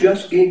 you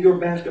just gave your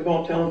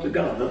basketball talent to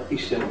God, huh? He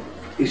said,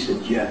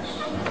 yes.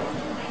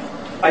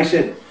 I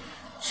said,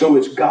 so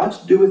it's God's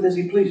doeth as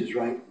He pleases,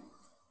 right?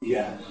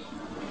 Yes.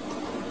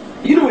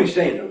 You know what he's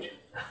saying, don't you?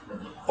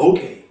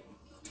 Okay.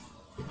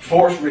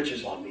 Force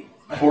riches on me.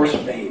 Force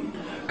fame.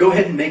 Go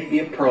ahead and make me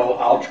a pro.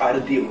 I'll try to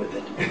deal with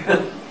it.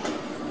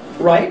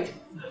 Right?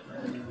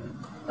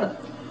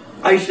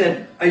 I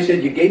said,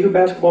 you gave your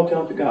basketball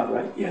talent to God,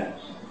 right? Yes.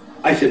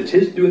 I said, it's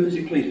His doeth as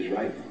He pleases,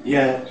 right?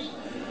 Yes.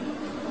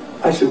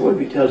 I said, what if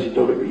He tells you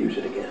don't ever use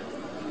it again?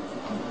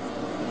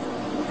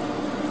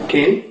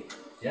 Can He?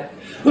 Yeah.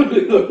 Look.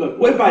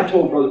 What if I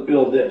told Brother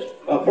Bill this?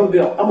 Brother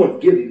Bill, I'm going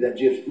to give you that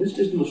GMC. This is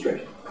just an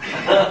illustration.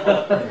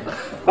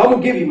 I'm going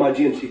to give you my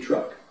GMC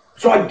truck.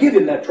 So I give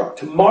him that truck.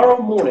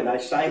 Tomorrow morning, I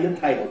sign the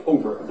title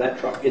over of that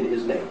truck in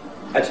his name.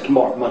 That's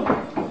tomorrow, Monday.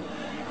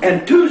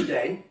 And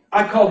Tuesday,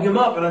 I called him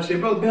up and I said,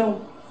 Brother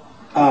Bill,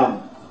 I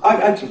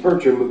got some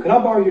furniture to move. Can I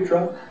borrow your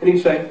truck? And he'd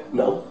say,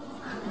 no.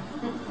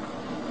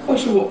 I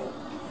said, well,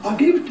 I'll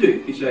give it to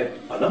you. He'd say,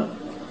 I know.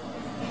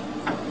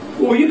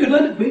 Well, you could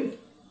lend it to me.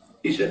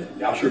 He said,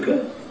 yeah, I sure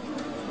could.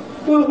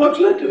 Well, why don't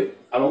you lend it to me?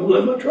 I don't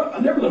lend my truck. I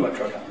never lend my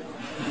truck out.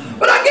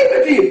 But I gave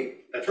it to you.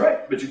 That's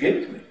right, but you gave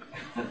it to me.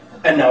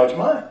 And now it's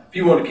mine. If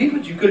you want to keep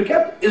it, you could have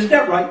kept it. Isn't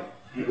that right?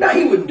 Now,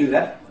 he wouldn't do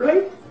that,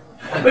 right?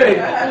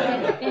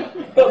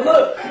 But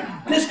look,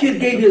 this kid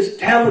gave his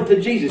talent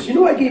to Jesus. You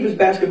know why he gave his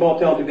basketball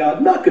talent to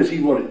God? Not because he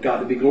wanted God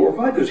to be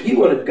glorified, because he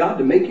wanted God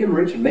to make him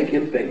rich and make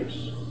him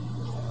famous.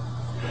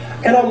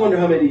 And I wonder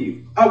how many of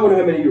you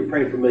are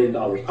praying for $1 million.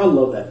 I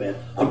love that, man.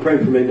 I'm praying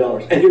for $1 million.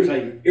 And here's how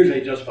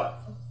you justify it.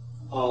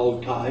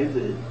 I'll tithe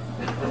it.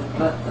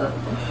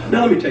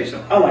 Now let me tell you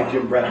something. I like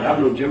Jim Bradley. I've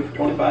known Jim for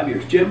 25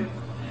 years. Jim,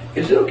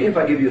 is it okay if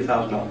I give you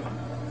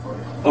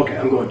 $1,000? Okay,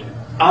 I'm going to.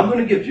 I'm going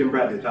to give Jim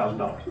Bradley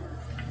 $1,000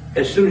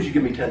 as soon as you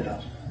give me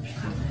 $10,000.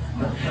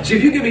 See,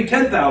 if you give me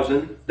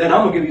 $10,000, then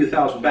I'm going to give you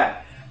 $1,000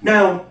 back.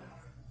 Now,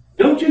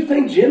 don't you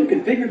think Jim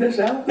can figure this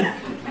out?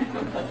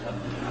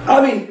 I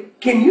mean,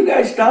 can you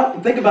guys stop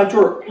and think about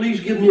your please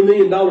give me $1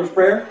 million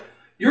prayer?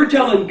 You're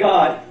telling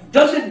God,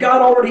 doesn't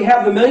God already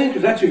have the million?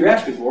 Because that's who you're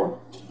asking for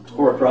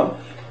it from.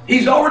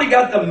 He's already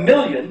got the $1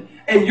 million,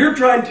 and you're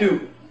trying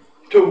to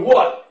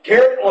what?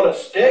 Carrot on a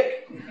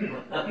stick?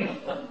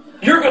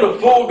 You're going to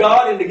fool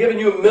God into giving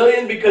you $1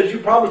 million because you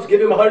promised to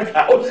give him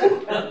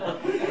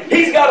 $100,000?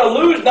 He's got to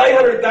lose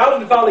 $900,000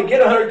 to finally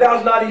get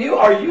 $100,000 out of you.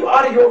 Are you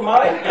out of your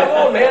mind? Come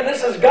on, man.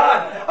 This is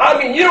God. I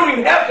mean, you don't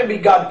even have to be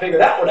God to figure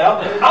that one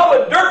out.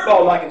 I'm a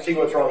dirtball and I can see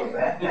what's wrong with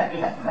that.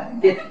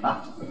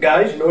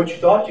 Guys, you know what you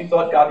thought? You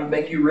thought God would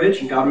make you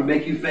rich and God would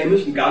make you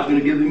famous and God's going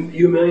to give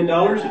you $1 million.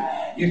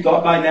 And you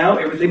thought by now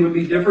everything would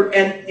be different,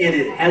 and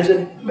it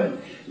hasn't. But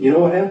you know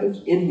what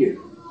happens? In here,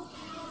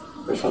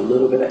 there's a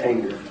little bit of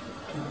anger.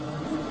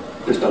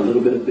 Just a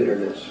little bit of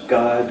bitterness.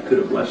 God could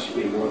have blessed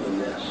me more than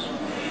this.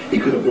 He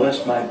could have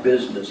blessed my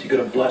business. He could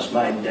have blessed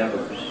my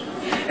endeavors.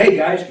 Hey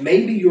guys,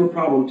 maybe your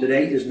problem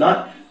today is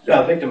not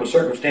a victim of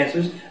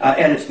circumstances,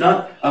 and it's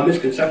not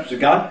misconceptions of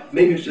God.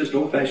 Maybe it's just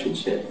old-fashioned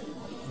sin.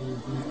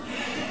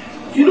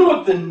 You know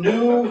what the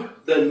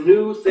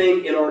new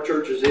thing in our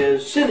churches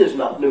is? Sin is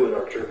not new in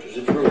our churches.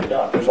 It's really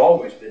not. There's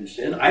always been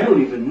sin. I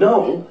don't even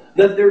know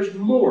that there's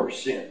more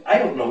sin. I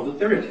don't know that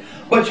there is.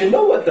 But you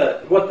know what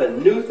the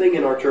new thing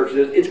in our churches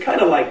is? It's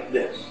kind of like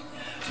this.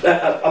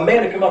 A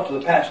man would come up to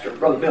the pastor,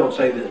 Brother Bill, and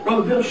say this.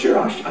 Brother Bill, sure,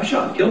 I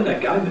shot and killed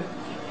that guy,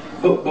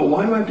 but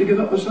why do I have to give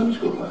up my Sunday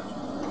school class?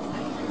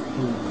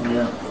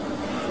 Yeah.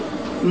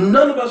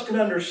 None of us can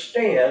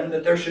understand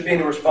that there should be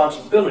any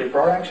responsibility for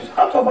our actions.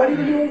 I'm talking about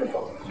even the older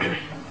folks.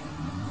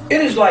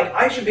 It is like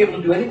I should be able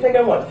to do anything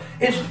I want.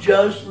 It's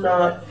just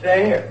not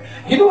fair.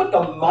 You know what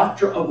the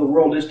mantra of the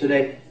world is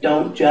today?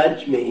 Don't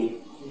judge me.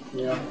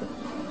 Yeah.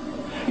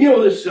 You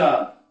know, this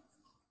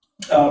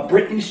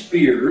Britney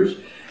Spears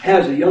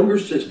has a younger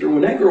sister.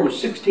 When that girl was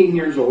 16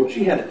 years old,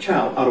 she had a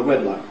child out of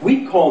wedlock.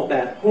 We called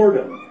that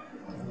whoredom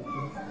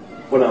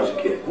when I was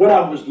a kid. When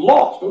I was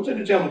lost. Don't say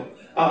to tell me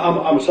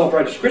I'm a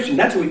self-righteous Christian.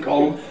 That's what we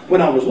called them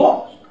when I was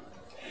lost.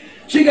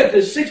 So you got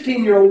this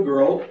 16-year-old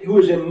girl who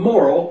is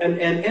immoral and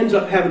ends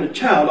up having a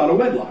child out of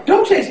wedlock.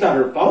 Don't say it's not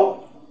her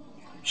fault.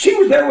 She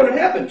was there when it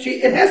happened.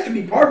 It has to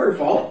be part of her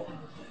fault.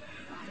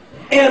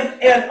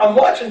 And I'm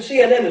watching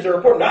CNN as they're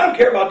reporting. I don't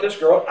care about this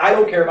girl. I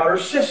don't care about her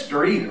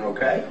sister either,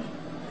 okay?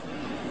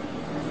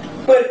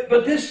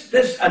 But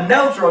this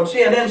announcer on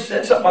CNN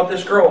said something about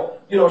this girl.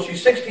 You know,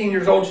 she's 16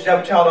 years old. She's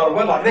having a child out of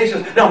wedlock. And he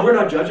says, no, we're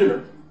not judging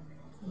her.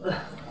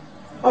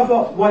 I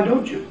thought, why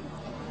don't you?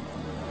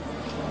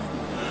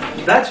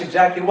 That's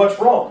exactly what's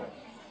wrong.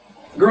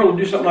 A girl will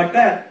do something like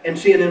that, and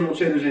CNN won't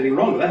say there's anything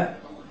wrong with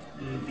that.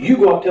 You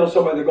go out and tell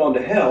somebody they're going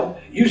to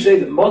hell, you say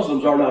that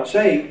Muslims are not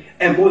saved,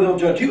 and boy, they'll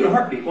judge you in a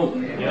heartbeat, won't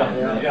they? Yeah.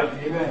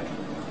 Amen.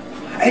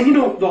 And you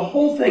know, the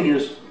whole thing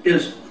is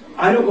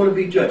I don't want to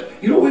be judged.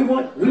 You know what we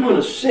want? We want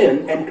to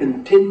sin and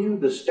continue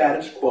the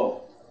status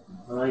quo.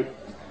 Right.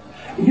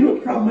 And you know what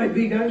the problem might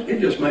be, guys?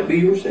 It just might be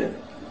your sin.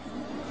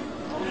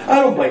 I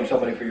don't blame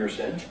somebody for your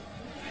sin.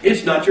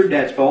 It's not your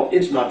dad's fault.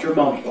 It's not your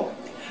mom's fault.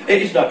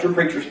 It's not your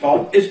preacher's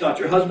fault. It's not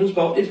your husband's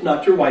fault. It's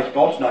not your wife's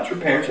fault. It's not your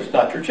parents. It's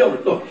not your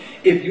children. Look,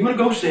 if you want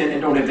to go sin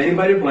and don't have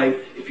anybody to blame,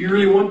 if you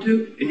really want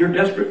to and you're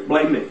desperate,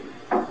 blame me.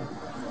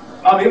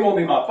 I mean, it won't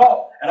be my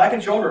fault. And I can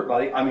shoulder it,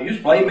 buddy. I mean, you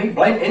just blame me.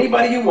 Blame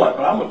anybody you want.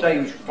 But I'm going to tell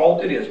you whose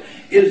fault it is.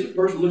 It is the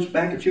person who looks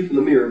back at you from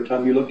the mirror every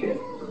time you look at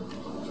it.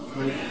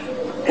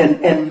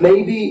 And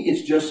maybe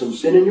it's just some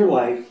sin in your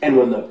life. And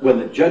when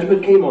the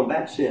judgment came on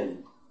that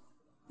sin,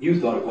 you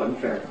thought it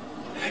wasn't fair.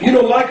 You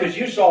know why? Because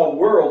you saw a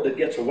world that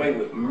gets away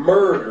with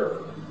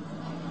murder.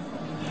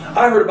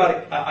 I heard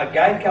about a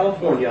guy in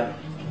California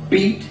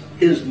beat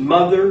his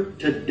mother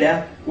to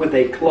death with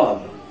a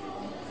club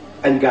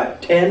and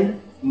got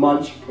 10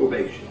 months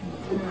probation.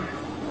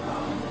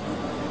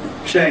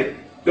 Say,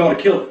 you ought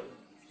to kill him.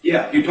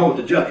 Yeah, you told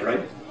the judge,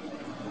 right?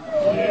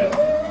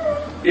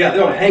 Yeah, they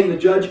ought to hang the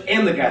judge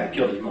and the guy that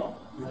killed his mom.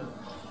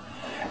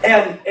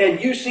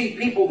 And you see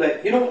people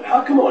that, you know,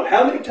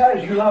 how many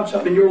times you allowed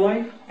something in your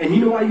life, and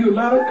you know why you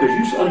allowed it?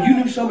 Because you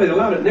knew somebody that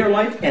allowed it in their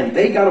life, and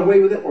they got away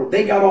with it, or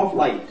they got off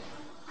light.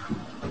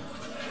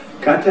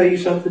 Can I tell you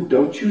something?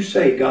 Don't you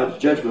say God's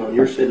judgment on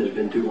your sin has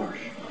been too harsh.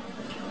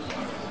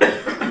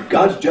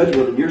 God's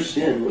judgment on your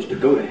sin was to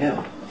go to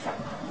hell.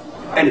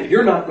 And if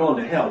you're not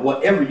going to hell,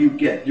 whatever you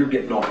get, you're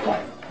getting off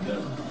light.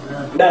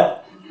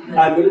 Now,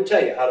 I'm going to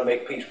tell you how to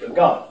make peace with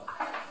God.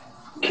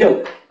 Kill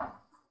it.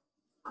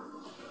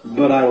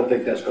 But I don't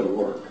think that's going to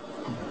work.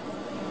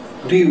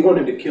 Do you want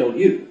him to kill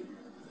you?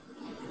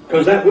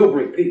 Because that will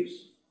bring peace.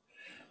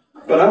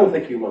 But I don't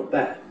think you want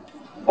that.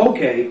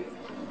 Okay,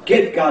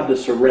 get God to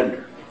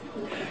surrender.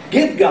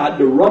 Get God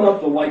to run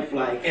up the white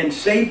flag and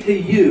say to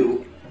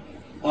you,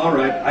 all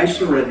right, I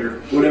surrender,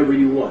 whatever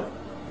you want.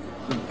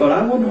 But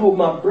I wouldn't hold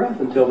my breath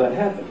until that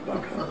happens,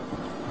 Buckeye.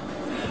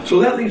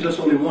 So that leaves us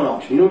only one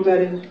option. You know what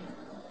that is?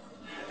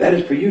 That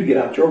is for you to get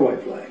out your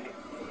white flag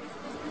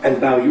and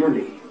bow your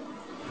knee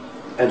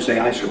and say,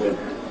 I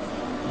surrender.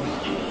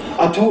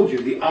 I told you,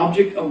 the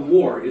object of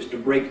war is to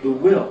break the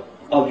will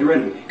of your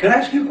enemy. Can I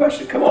ask you a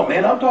question? Come on,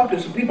 man. I'm talking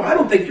to some people. I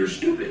don't think you're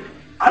stupid.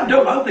 I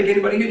don't think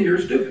anybody in here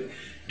is stupid.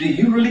 Do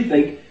you really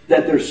think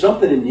that there's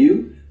something in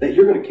you that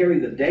you're going to carry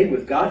the day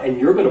with God and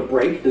you're going to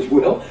break his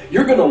will?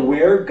 You're going to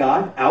wear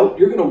God out.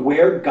 You're going to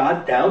wear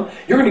God down.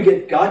 You're going to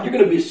get God. You're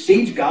going to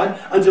besiege God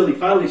until he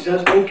finally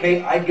says,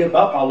 okay, I give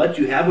up. I'll let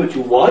you have what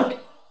you want.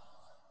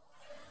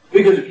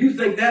 Because if you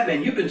think that,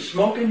 man, you've been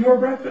smoking your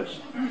breakfast.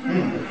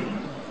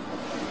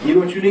 You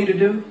know what you need to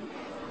do?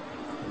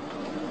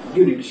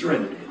 You need to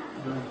surrender to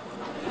him.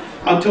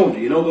 I told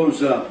you, those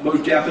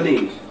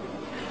Japanese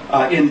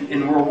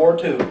in World War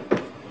II.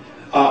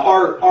 I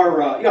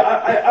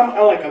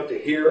like to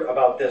hear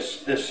about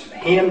this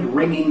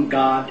hand-wringing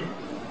God.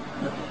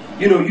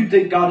 You know, you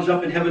think God is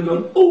up in heaven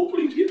going, oh,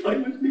 please get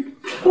right with me.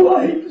 Oh,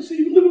 I hate to see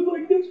you living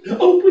like this.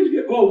 Oh, please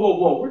get...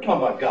 Whoa. We're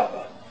talking about God,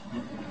 bud.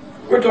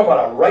 We're talking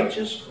about a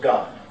righteous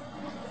God.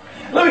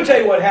 Let me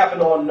tell you what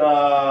happened on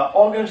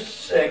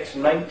August 6,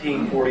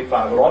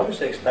 1945. On August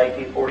 6,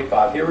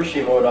 1945,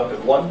 Hiroshima went up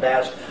in one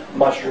vast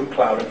mushroom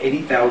cloud and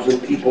 80,000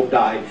 people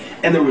died.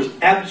 And there was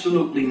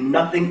absolutely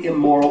nothing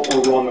immoral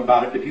or wrong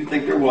about it. If you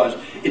think there was,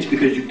 it's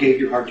because you gave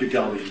your heart to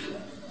television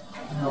set.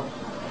 No.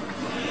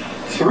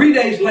 3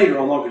 days later,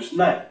 on August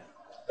 9,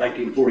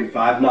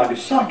 1945,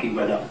 Nagasaki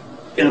went up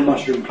in a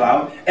mushroom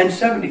cloud and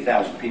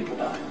 70,000 people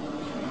died.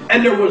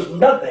 And there was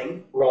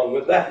nothing wrong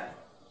with that.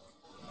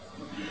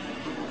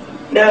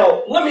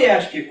 Now, let me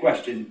ask you a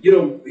question. You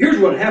know, here's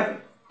what happened.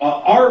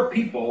 Our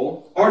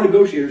people, our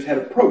negotiators had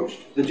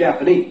approached the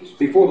Japanese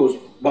before those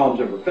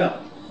bombs ever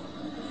fell.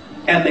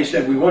 And they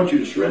said, we want you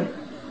to surrender.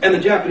 And the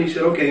Japanese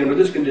said, okay, under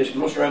this condition,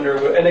 we'll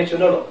surrender. And they said,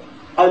 no,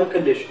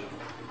 unconditional.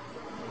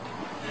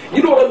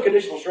 You know what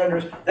unconditional surrender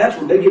is? That's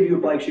when they give you a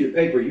blank sheet of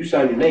paper, you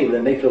sign your name, and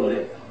then they fill it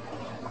in.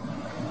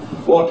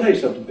 Well, I'll tell you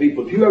something,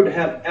 people. If you ever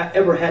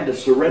had to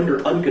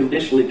surrender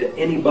unconditionally to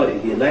anybody,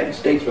 the United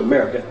States of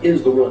America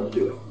is the one to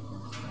do it.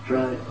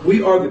 Right.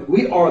 We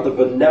are the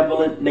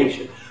benevolent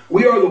nation.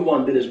 We are the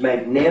one that is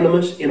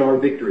magnanimous in our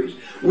victories.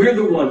 We're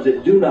the ones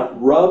that do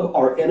not rub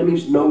our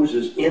enemies'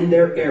 noses in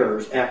their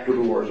errors after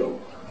the war is over.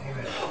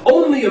 Amen.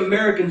 Only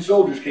American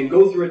soldiers can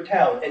go through a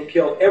town and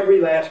kill every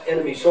last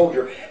enemy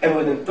soldier, and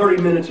within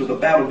 30 minutes of the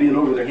battle being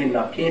over, they're handing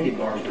out candy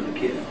bars to the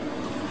kids.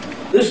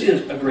 This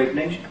is a great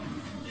nation.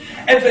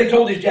 And so they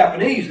told these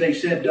Japanese, they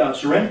said,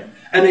 surrender.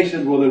 And they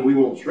said, well, then we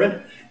won't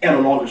surrender. And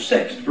on August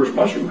 6th, the first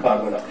mushroom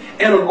cloud went up.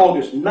 And on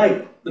August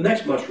 9th, the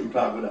next mushroom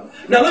cloud went up.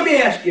 Now, let me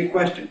ask you a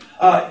question.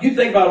 You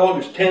think about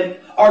August 10th,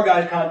 our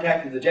guys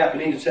contacted the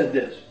Japanese and said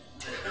this.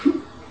 We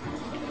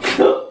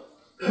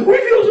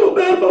feel so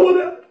bad about what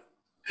happened.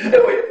 And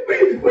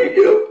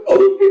all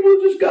those people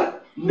just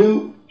got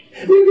nuked.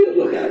 We didn't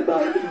look at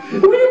about it. We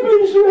don't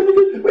really surrender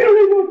this. We don't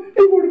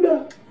need more to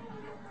die.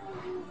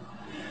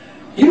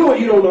 You know what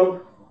you don't know?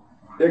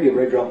 They're getting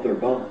ready to drop their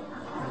bomb.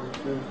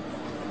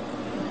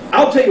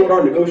 I'll tell you what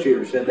our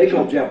negotiators said. They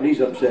called the Japanese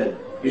up and said,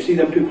 you see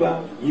them two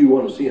clouds? You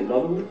want to see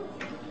another one?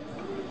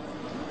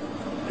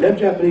 And them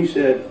Japanese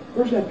said,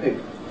 where's that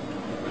paper?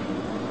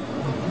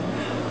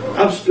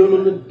 I've stood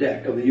on the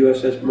deck of the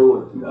USS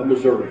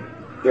Missouri,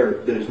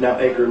 that is now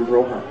anchored in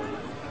Pearl Harbor,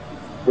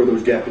 where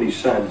those Japanese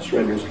signed the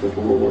surrender instrument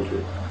for World War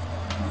II.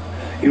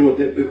 You know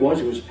what it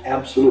was? It was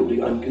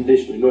absolutely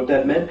unconditional. You know what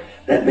that meant?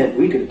 That meant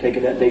we could have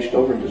taken that nation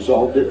over and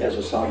dissolved it as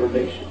a sovereign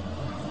nation.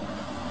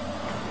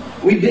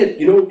 We did.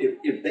 You know,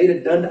 if they'd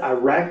have done to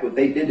Iraq what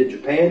they did to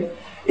Japan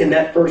in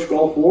that first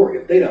Gulf War,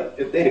 if they'd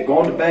have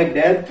gone to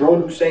Baghdad,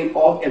 thrown Hussein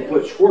off, and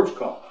put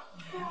Schwarzkopf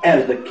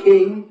as the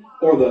king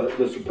or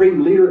the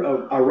supreme leader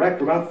of Iraq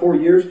for about 4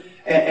 years,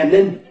 and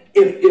then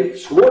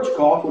if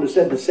Schwarzkopf would have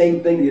said the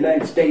same thing to the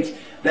United States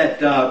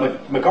that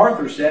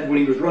MacArthur said when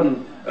he was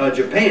running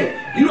Japan.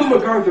 You know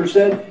what MacArthur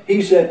said?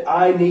 He said,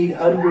 I need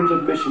hundreds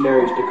of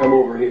missionaries to come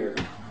over here.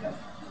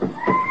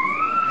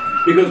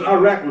 Because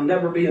Iraq will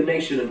never be a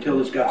nation until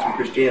it's got some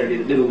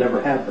Christianity. It'll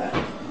never have that.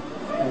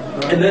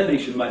 And that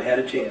nation might have had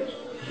a chance.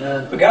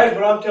 But guys,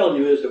 what I'm telling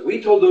you is that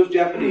we told those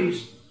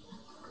Japanese,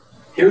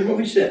 here's what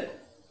we said.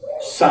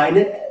 Sign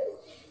it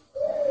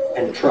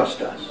and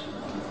trust us.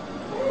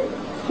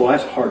 Well,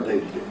 that's a hard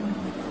thing to do.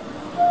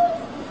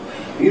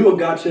 You know what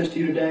God says to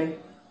you today?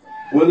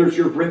 Whether it's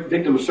your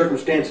victim of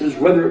circumstances,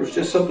 whether it was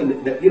just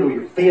something that you know,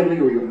 your family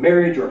or your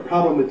marriage or a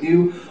problem with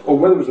you, or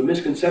whether it was a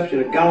misconception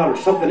of God or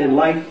something in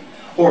life,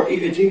 or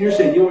it's in your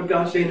sin. You know what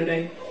God's saying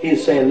today? He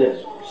is saying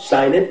this.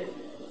 Sign it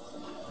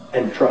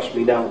and trust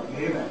me. Now,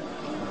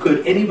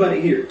 could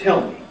anybody here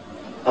tell me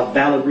a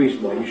valid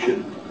reason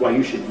why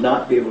you should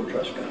not be able to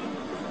trust God?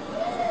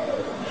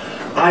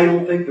 I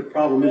don't think the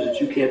problem is that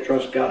you can't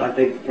trust God. I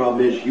think the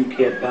problem is you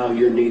can't bow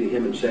your knee to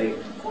Him and say,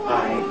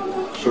 I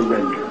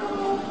surrender.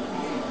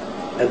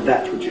 And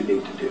that's what you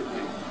need to do.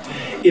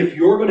 If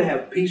you're going to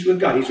have peace with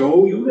God, He says,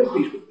 oh, you'll make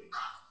peace with me.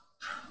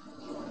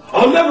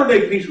 I'll never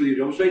make peace with you.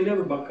 Don't say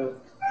never, bucko.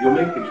 You'll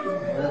make peace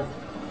with me.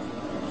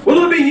 Well,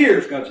 it'll be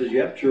years. God says,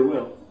 yep, sure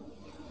will.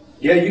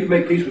 Yeah, you can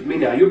make peace with me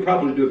now. You'll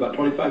probably do it about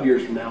 25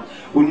 years from now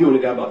when you only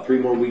got about 3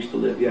 more weeks to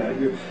live. Yeah,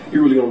 you're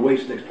really going to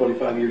waste the next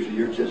 25 years of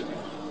your existence.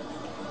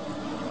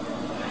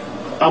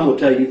 I'm going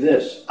to tell you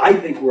this. I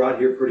think we're out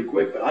here pretty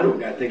quick, but I don't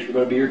think we're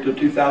going to be here till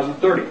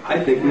 2030.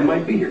 I think we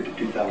might be here till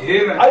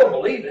 2030. I don't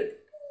believe it,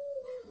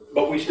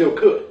 but we still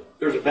could.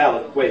 There's a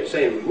valid way of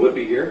saying we would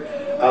be here,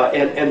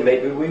 and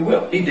maybe we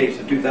will. He dates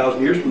the 2,000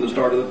 years from the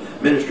start of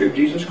the ministry of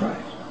Jesus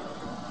Christ.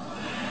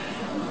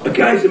 But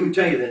guys, let me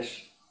tell you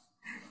this.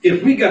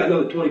 If we got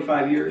another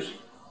 25 years,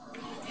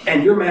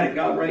 and you're mad at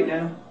God right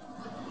now,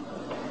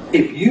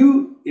 if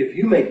you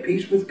make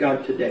peace with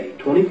God today,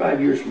 25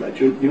 years from now,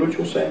 you know what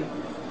you'll say?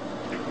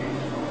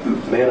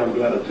 Man, I'm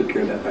glad I took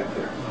care of that back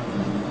there.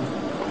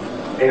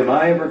 Am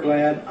I ever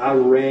glad I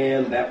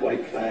ran that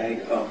white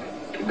flag up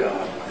to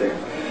God there?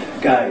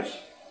 Guys,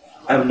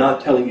 I'm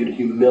not telling you to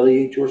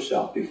humiliate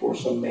yourself before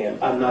some man.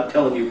 I'm not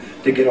telling you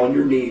to get on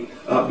your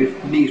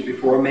knees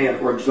before a man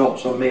or exalt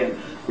some man.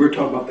 We're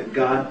talking about the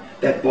God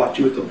that bought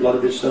you with the blood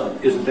of His Son.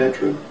 Isn't that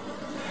true?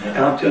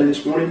 And I'm telling you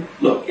this morning,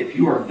 look, if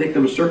you are a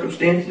victim of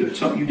circumstance, if it's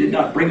something you did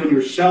not bring on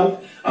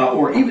yourself,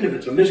 or even if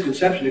it's a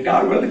misconception of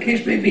God, whatever the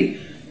case may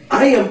be,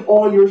 I am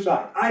on your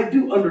side. I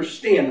do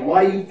understand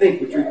why you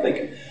think what you're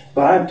thinking.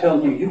 But I'm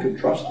telling you, you can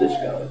trust this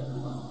God.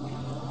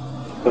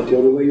 But the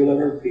only way you'll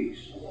ever have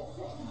peace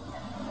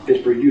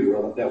is for you to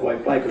run up that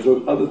white flag, because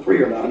those other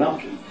three are not an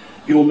option.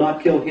 You'll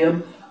not kill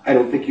him. I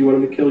don't think you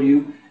want him to kill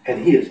you. And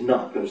he is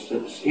not going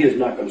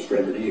to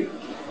surrender to you.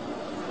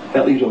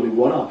 That leaves only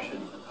one option.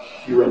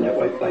 You run that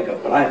white flag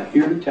up. But I am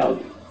here to tell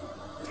you,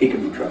 he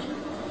can be trusted.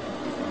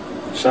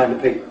 Sign the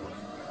paper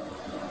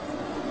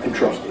and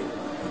trust him.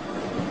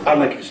 I'd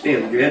like you to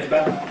stand with your heads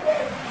bowed.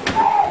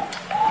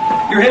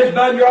 Your heads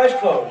bowed and your eyes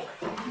closed.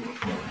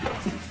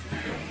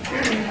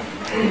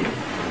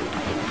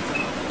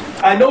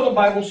 I know the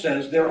Bible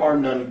says there are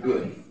none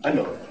good. I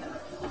know that.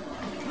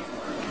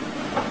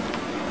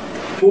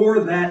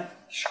 For that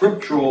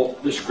scriptural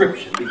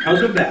description,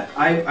 because of that,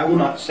 I will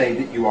not say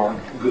that you are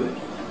good.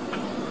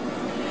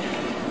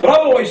 But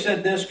I've always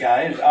said this,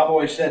 guys. I've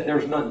always said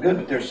there's none good,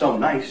 but there's some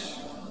nice.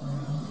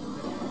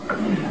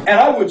 And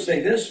I would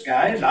say this,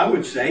 guys. I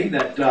would say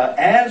that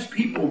as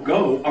people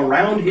go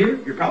around here,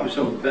 you're probably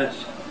some of the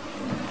best.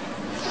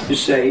 You're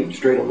saved,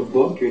 straight on the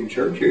book. You're in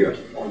church. You're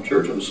on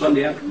church on a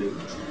Sunday afternoon.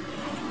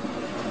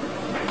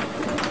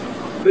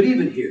 But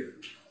even here,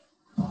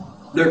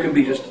 there can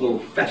be just a little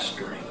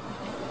festering.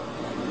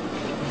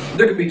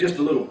 There could be just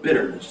a little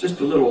bitterness, just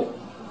a little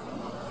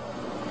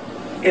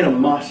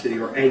animosity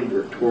or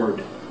anger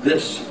toward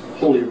this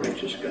holy,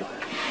 righteous God.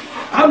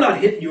 I'm not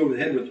hitting you over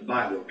the head with the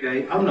Bible,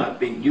 okay? I'm not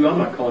beating you. I'm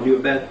not calling you a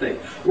bad thing.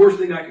 Worst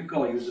thing I can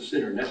call you is a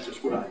sinner, and that's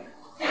just what I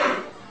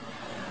am.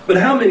 But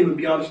how many would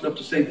be honest enough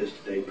to say this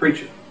today?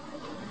 Preacher.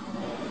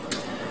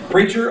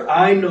 Preacher,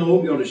 I know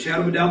beyond a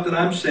shadow of a doubt that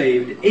I'm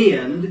saved,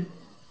 and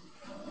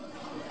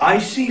I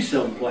see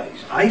some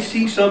place, I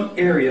see some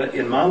area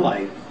in my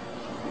life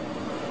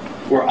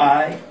where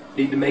I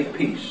need to make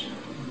peace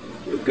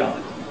with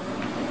God.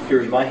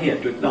 Here's my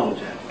hand to acknowledge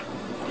that.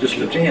 Just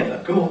lift your hand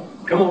up. Come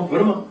on, put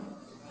them up.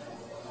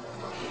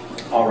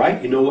 All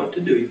right, you know what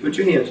to do. You put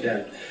your hands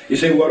down. You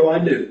say, what do I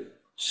do?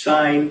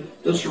 Sign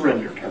the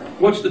surrender term.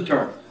 What's the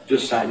term?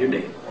 Just sign your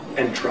name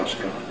and trust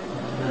God.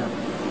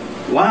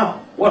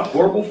 Wow, what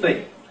horrible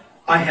thing.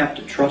 I have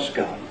to trust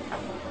God.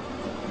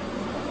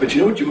 But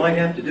you know what you might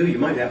have to do? You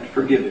might have to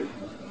forgive him.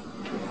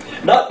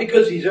 Not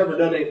because he's ever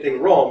done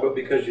anything wrong, but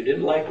because you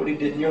didn't like what he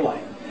did in your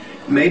life.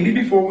 Maybe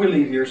before we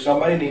leave here,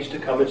 somebody needs to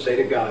come and say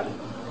to God,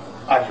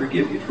 I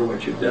forgive you for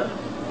what you've done.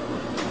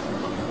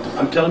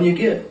 I'm telling you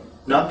again,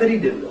 not that he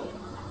did wrong,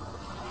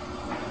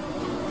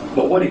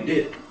 but what he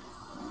did,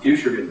 you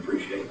sure didn't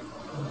appreciate.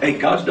 Hey,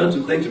 God's done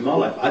some things in my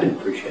life I didn't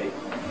appreciate.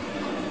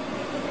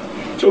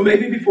 So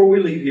maybe before we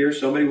leave here,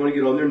 somebody want to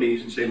get on their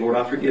knees and say, Lord,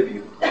 I forgive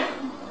you.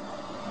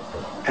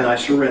 And I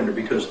surrender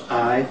because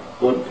I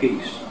want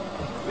peace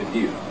with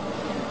you.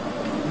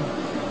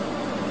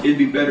 It'd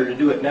be better to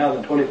do it now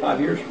than 25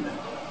 years from now.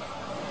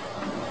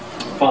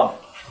 Father,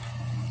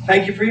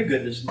 thank you for your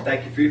goodness, and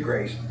thank you for your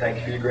grace, and thank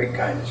you for your great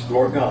kindness.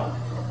 Lord God,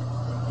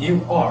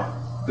 you are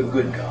the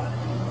good God.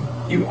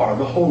 You are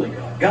the holy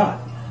God.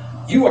 God,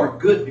 you are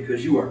good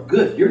because you are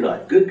good. You're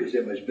not good because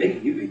everybody's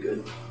making you be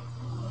good.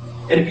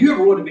 And if you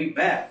ever want to be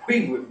bad,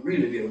 we would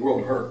really be in a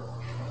world of hurt.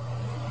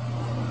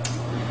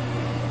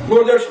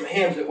 Lord, there's some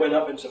hands that went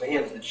up and some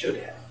hands that should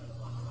have.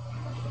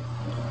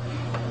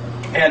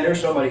 And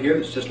there's somebody here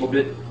that's just a little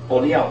bit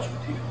on the outs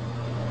with you.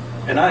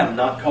 And I am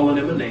not calling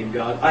them a name,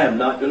 God. I am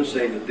not going to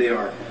say that they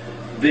are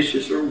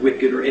vicious or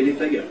wicked or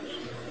anything else.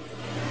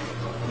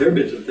 There have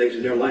been some things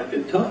in their life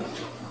been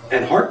tough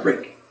and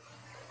heartbreaking.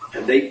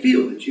 And they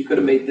feel that you could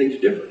have made things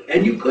different.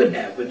 And you could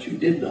have, but you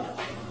did not.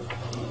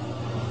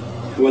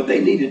 And what they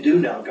need to do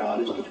now, God,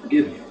 is to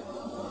forgive you.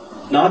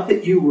 Not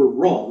that you were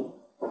wrong,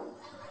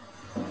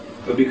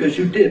 but because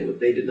you did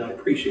what they did not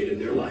appreciate in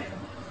their life.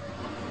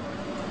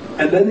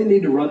 And then they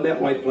need to run that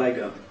white flag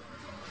up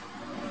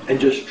and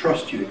just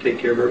trust you to take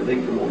care of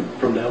everything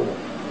from now on.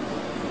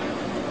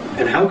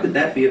 And how could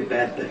that be a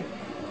bad thing?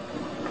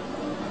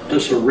 To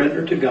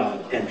surrender to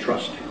God and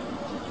trust him.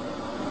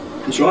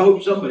 And so I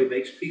hope somebody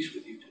makes peace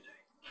with you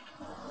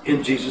today.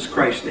 In Jesus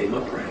Christ's name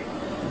I pray.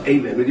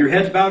 Amen. With your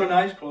heads bowed and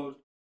eyes closed.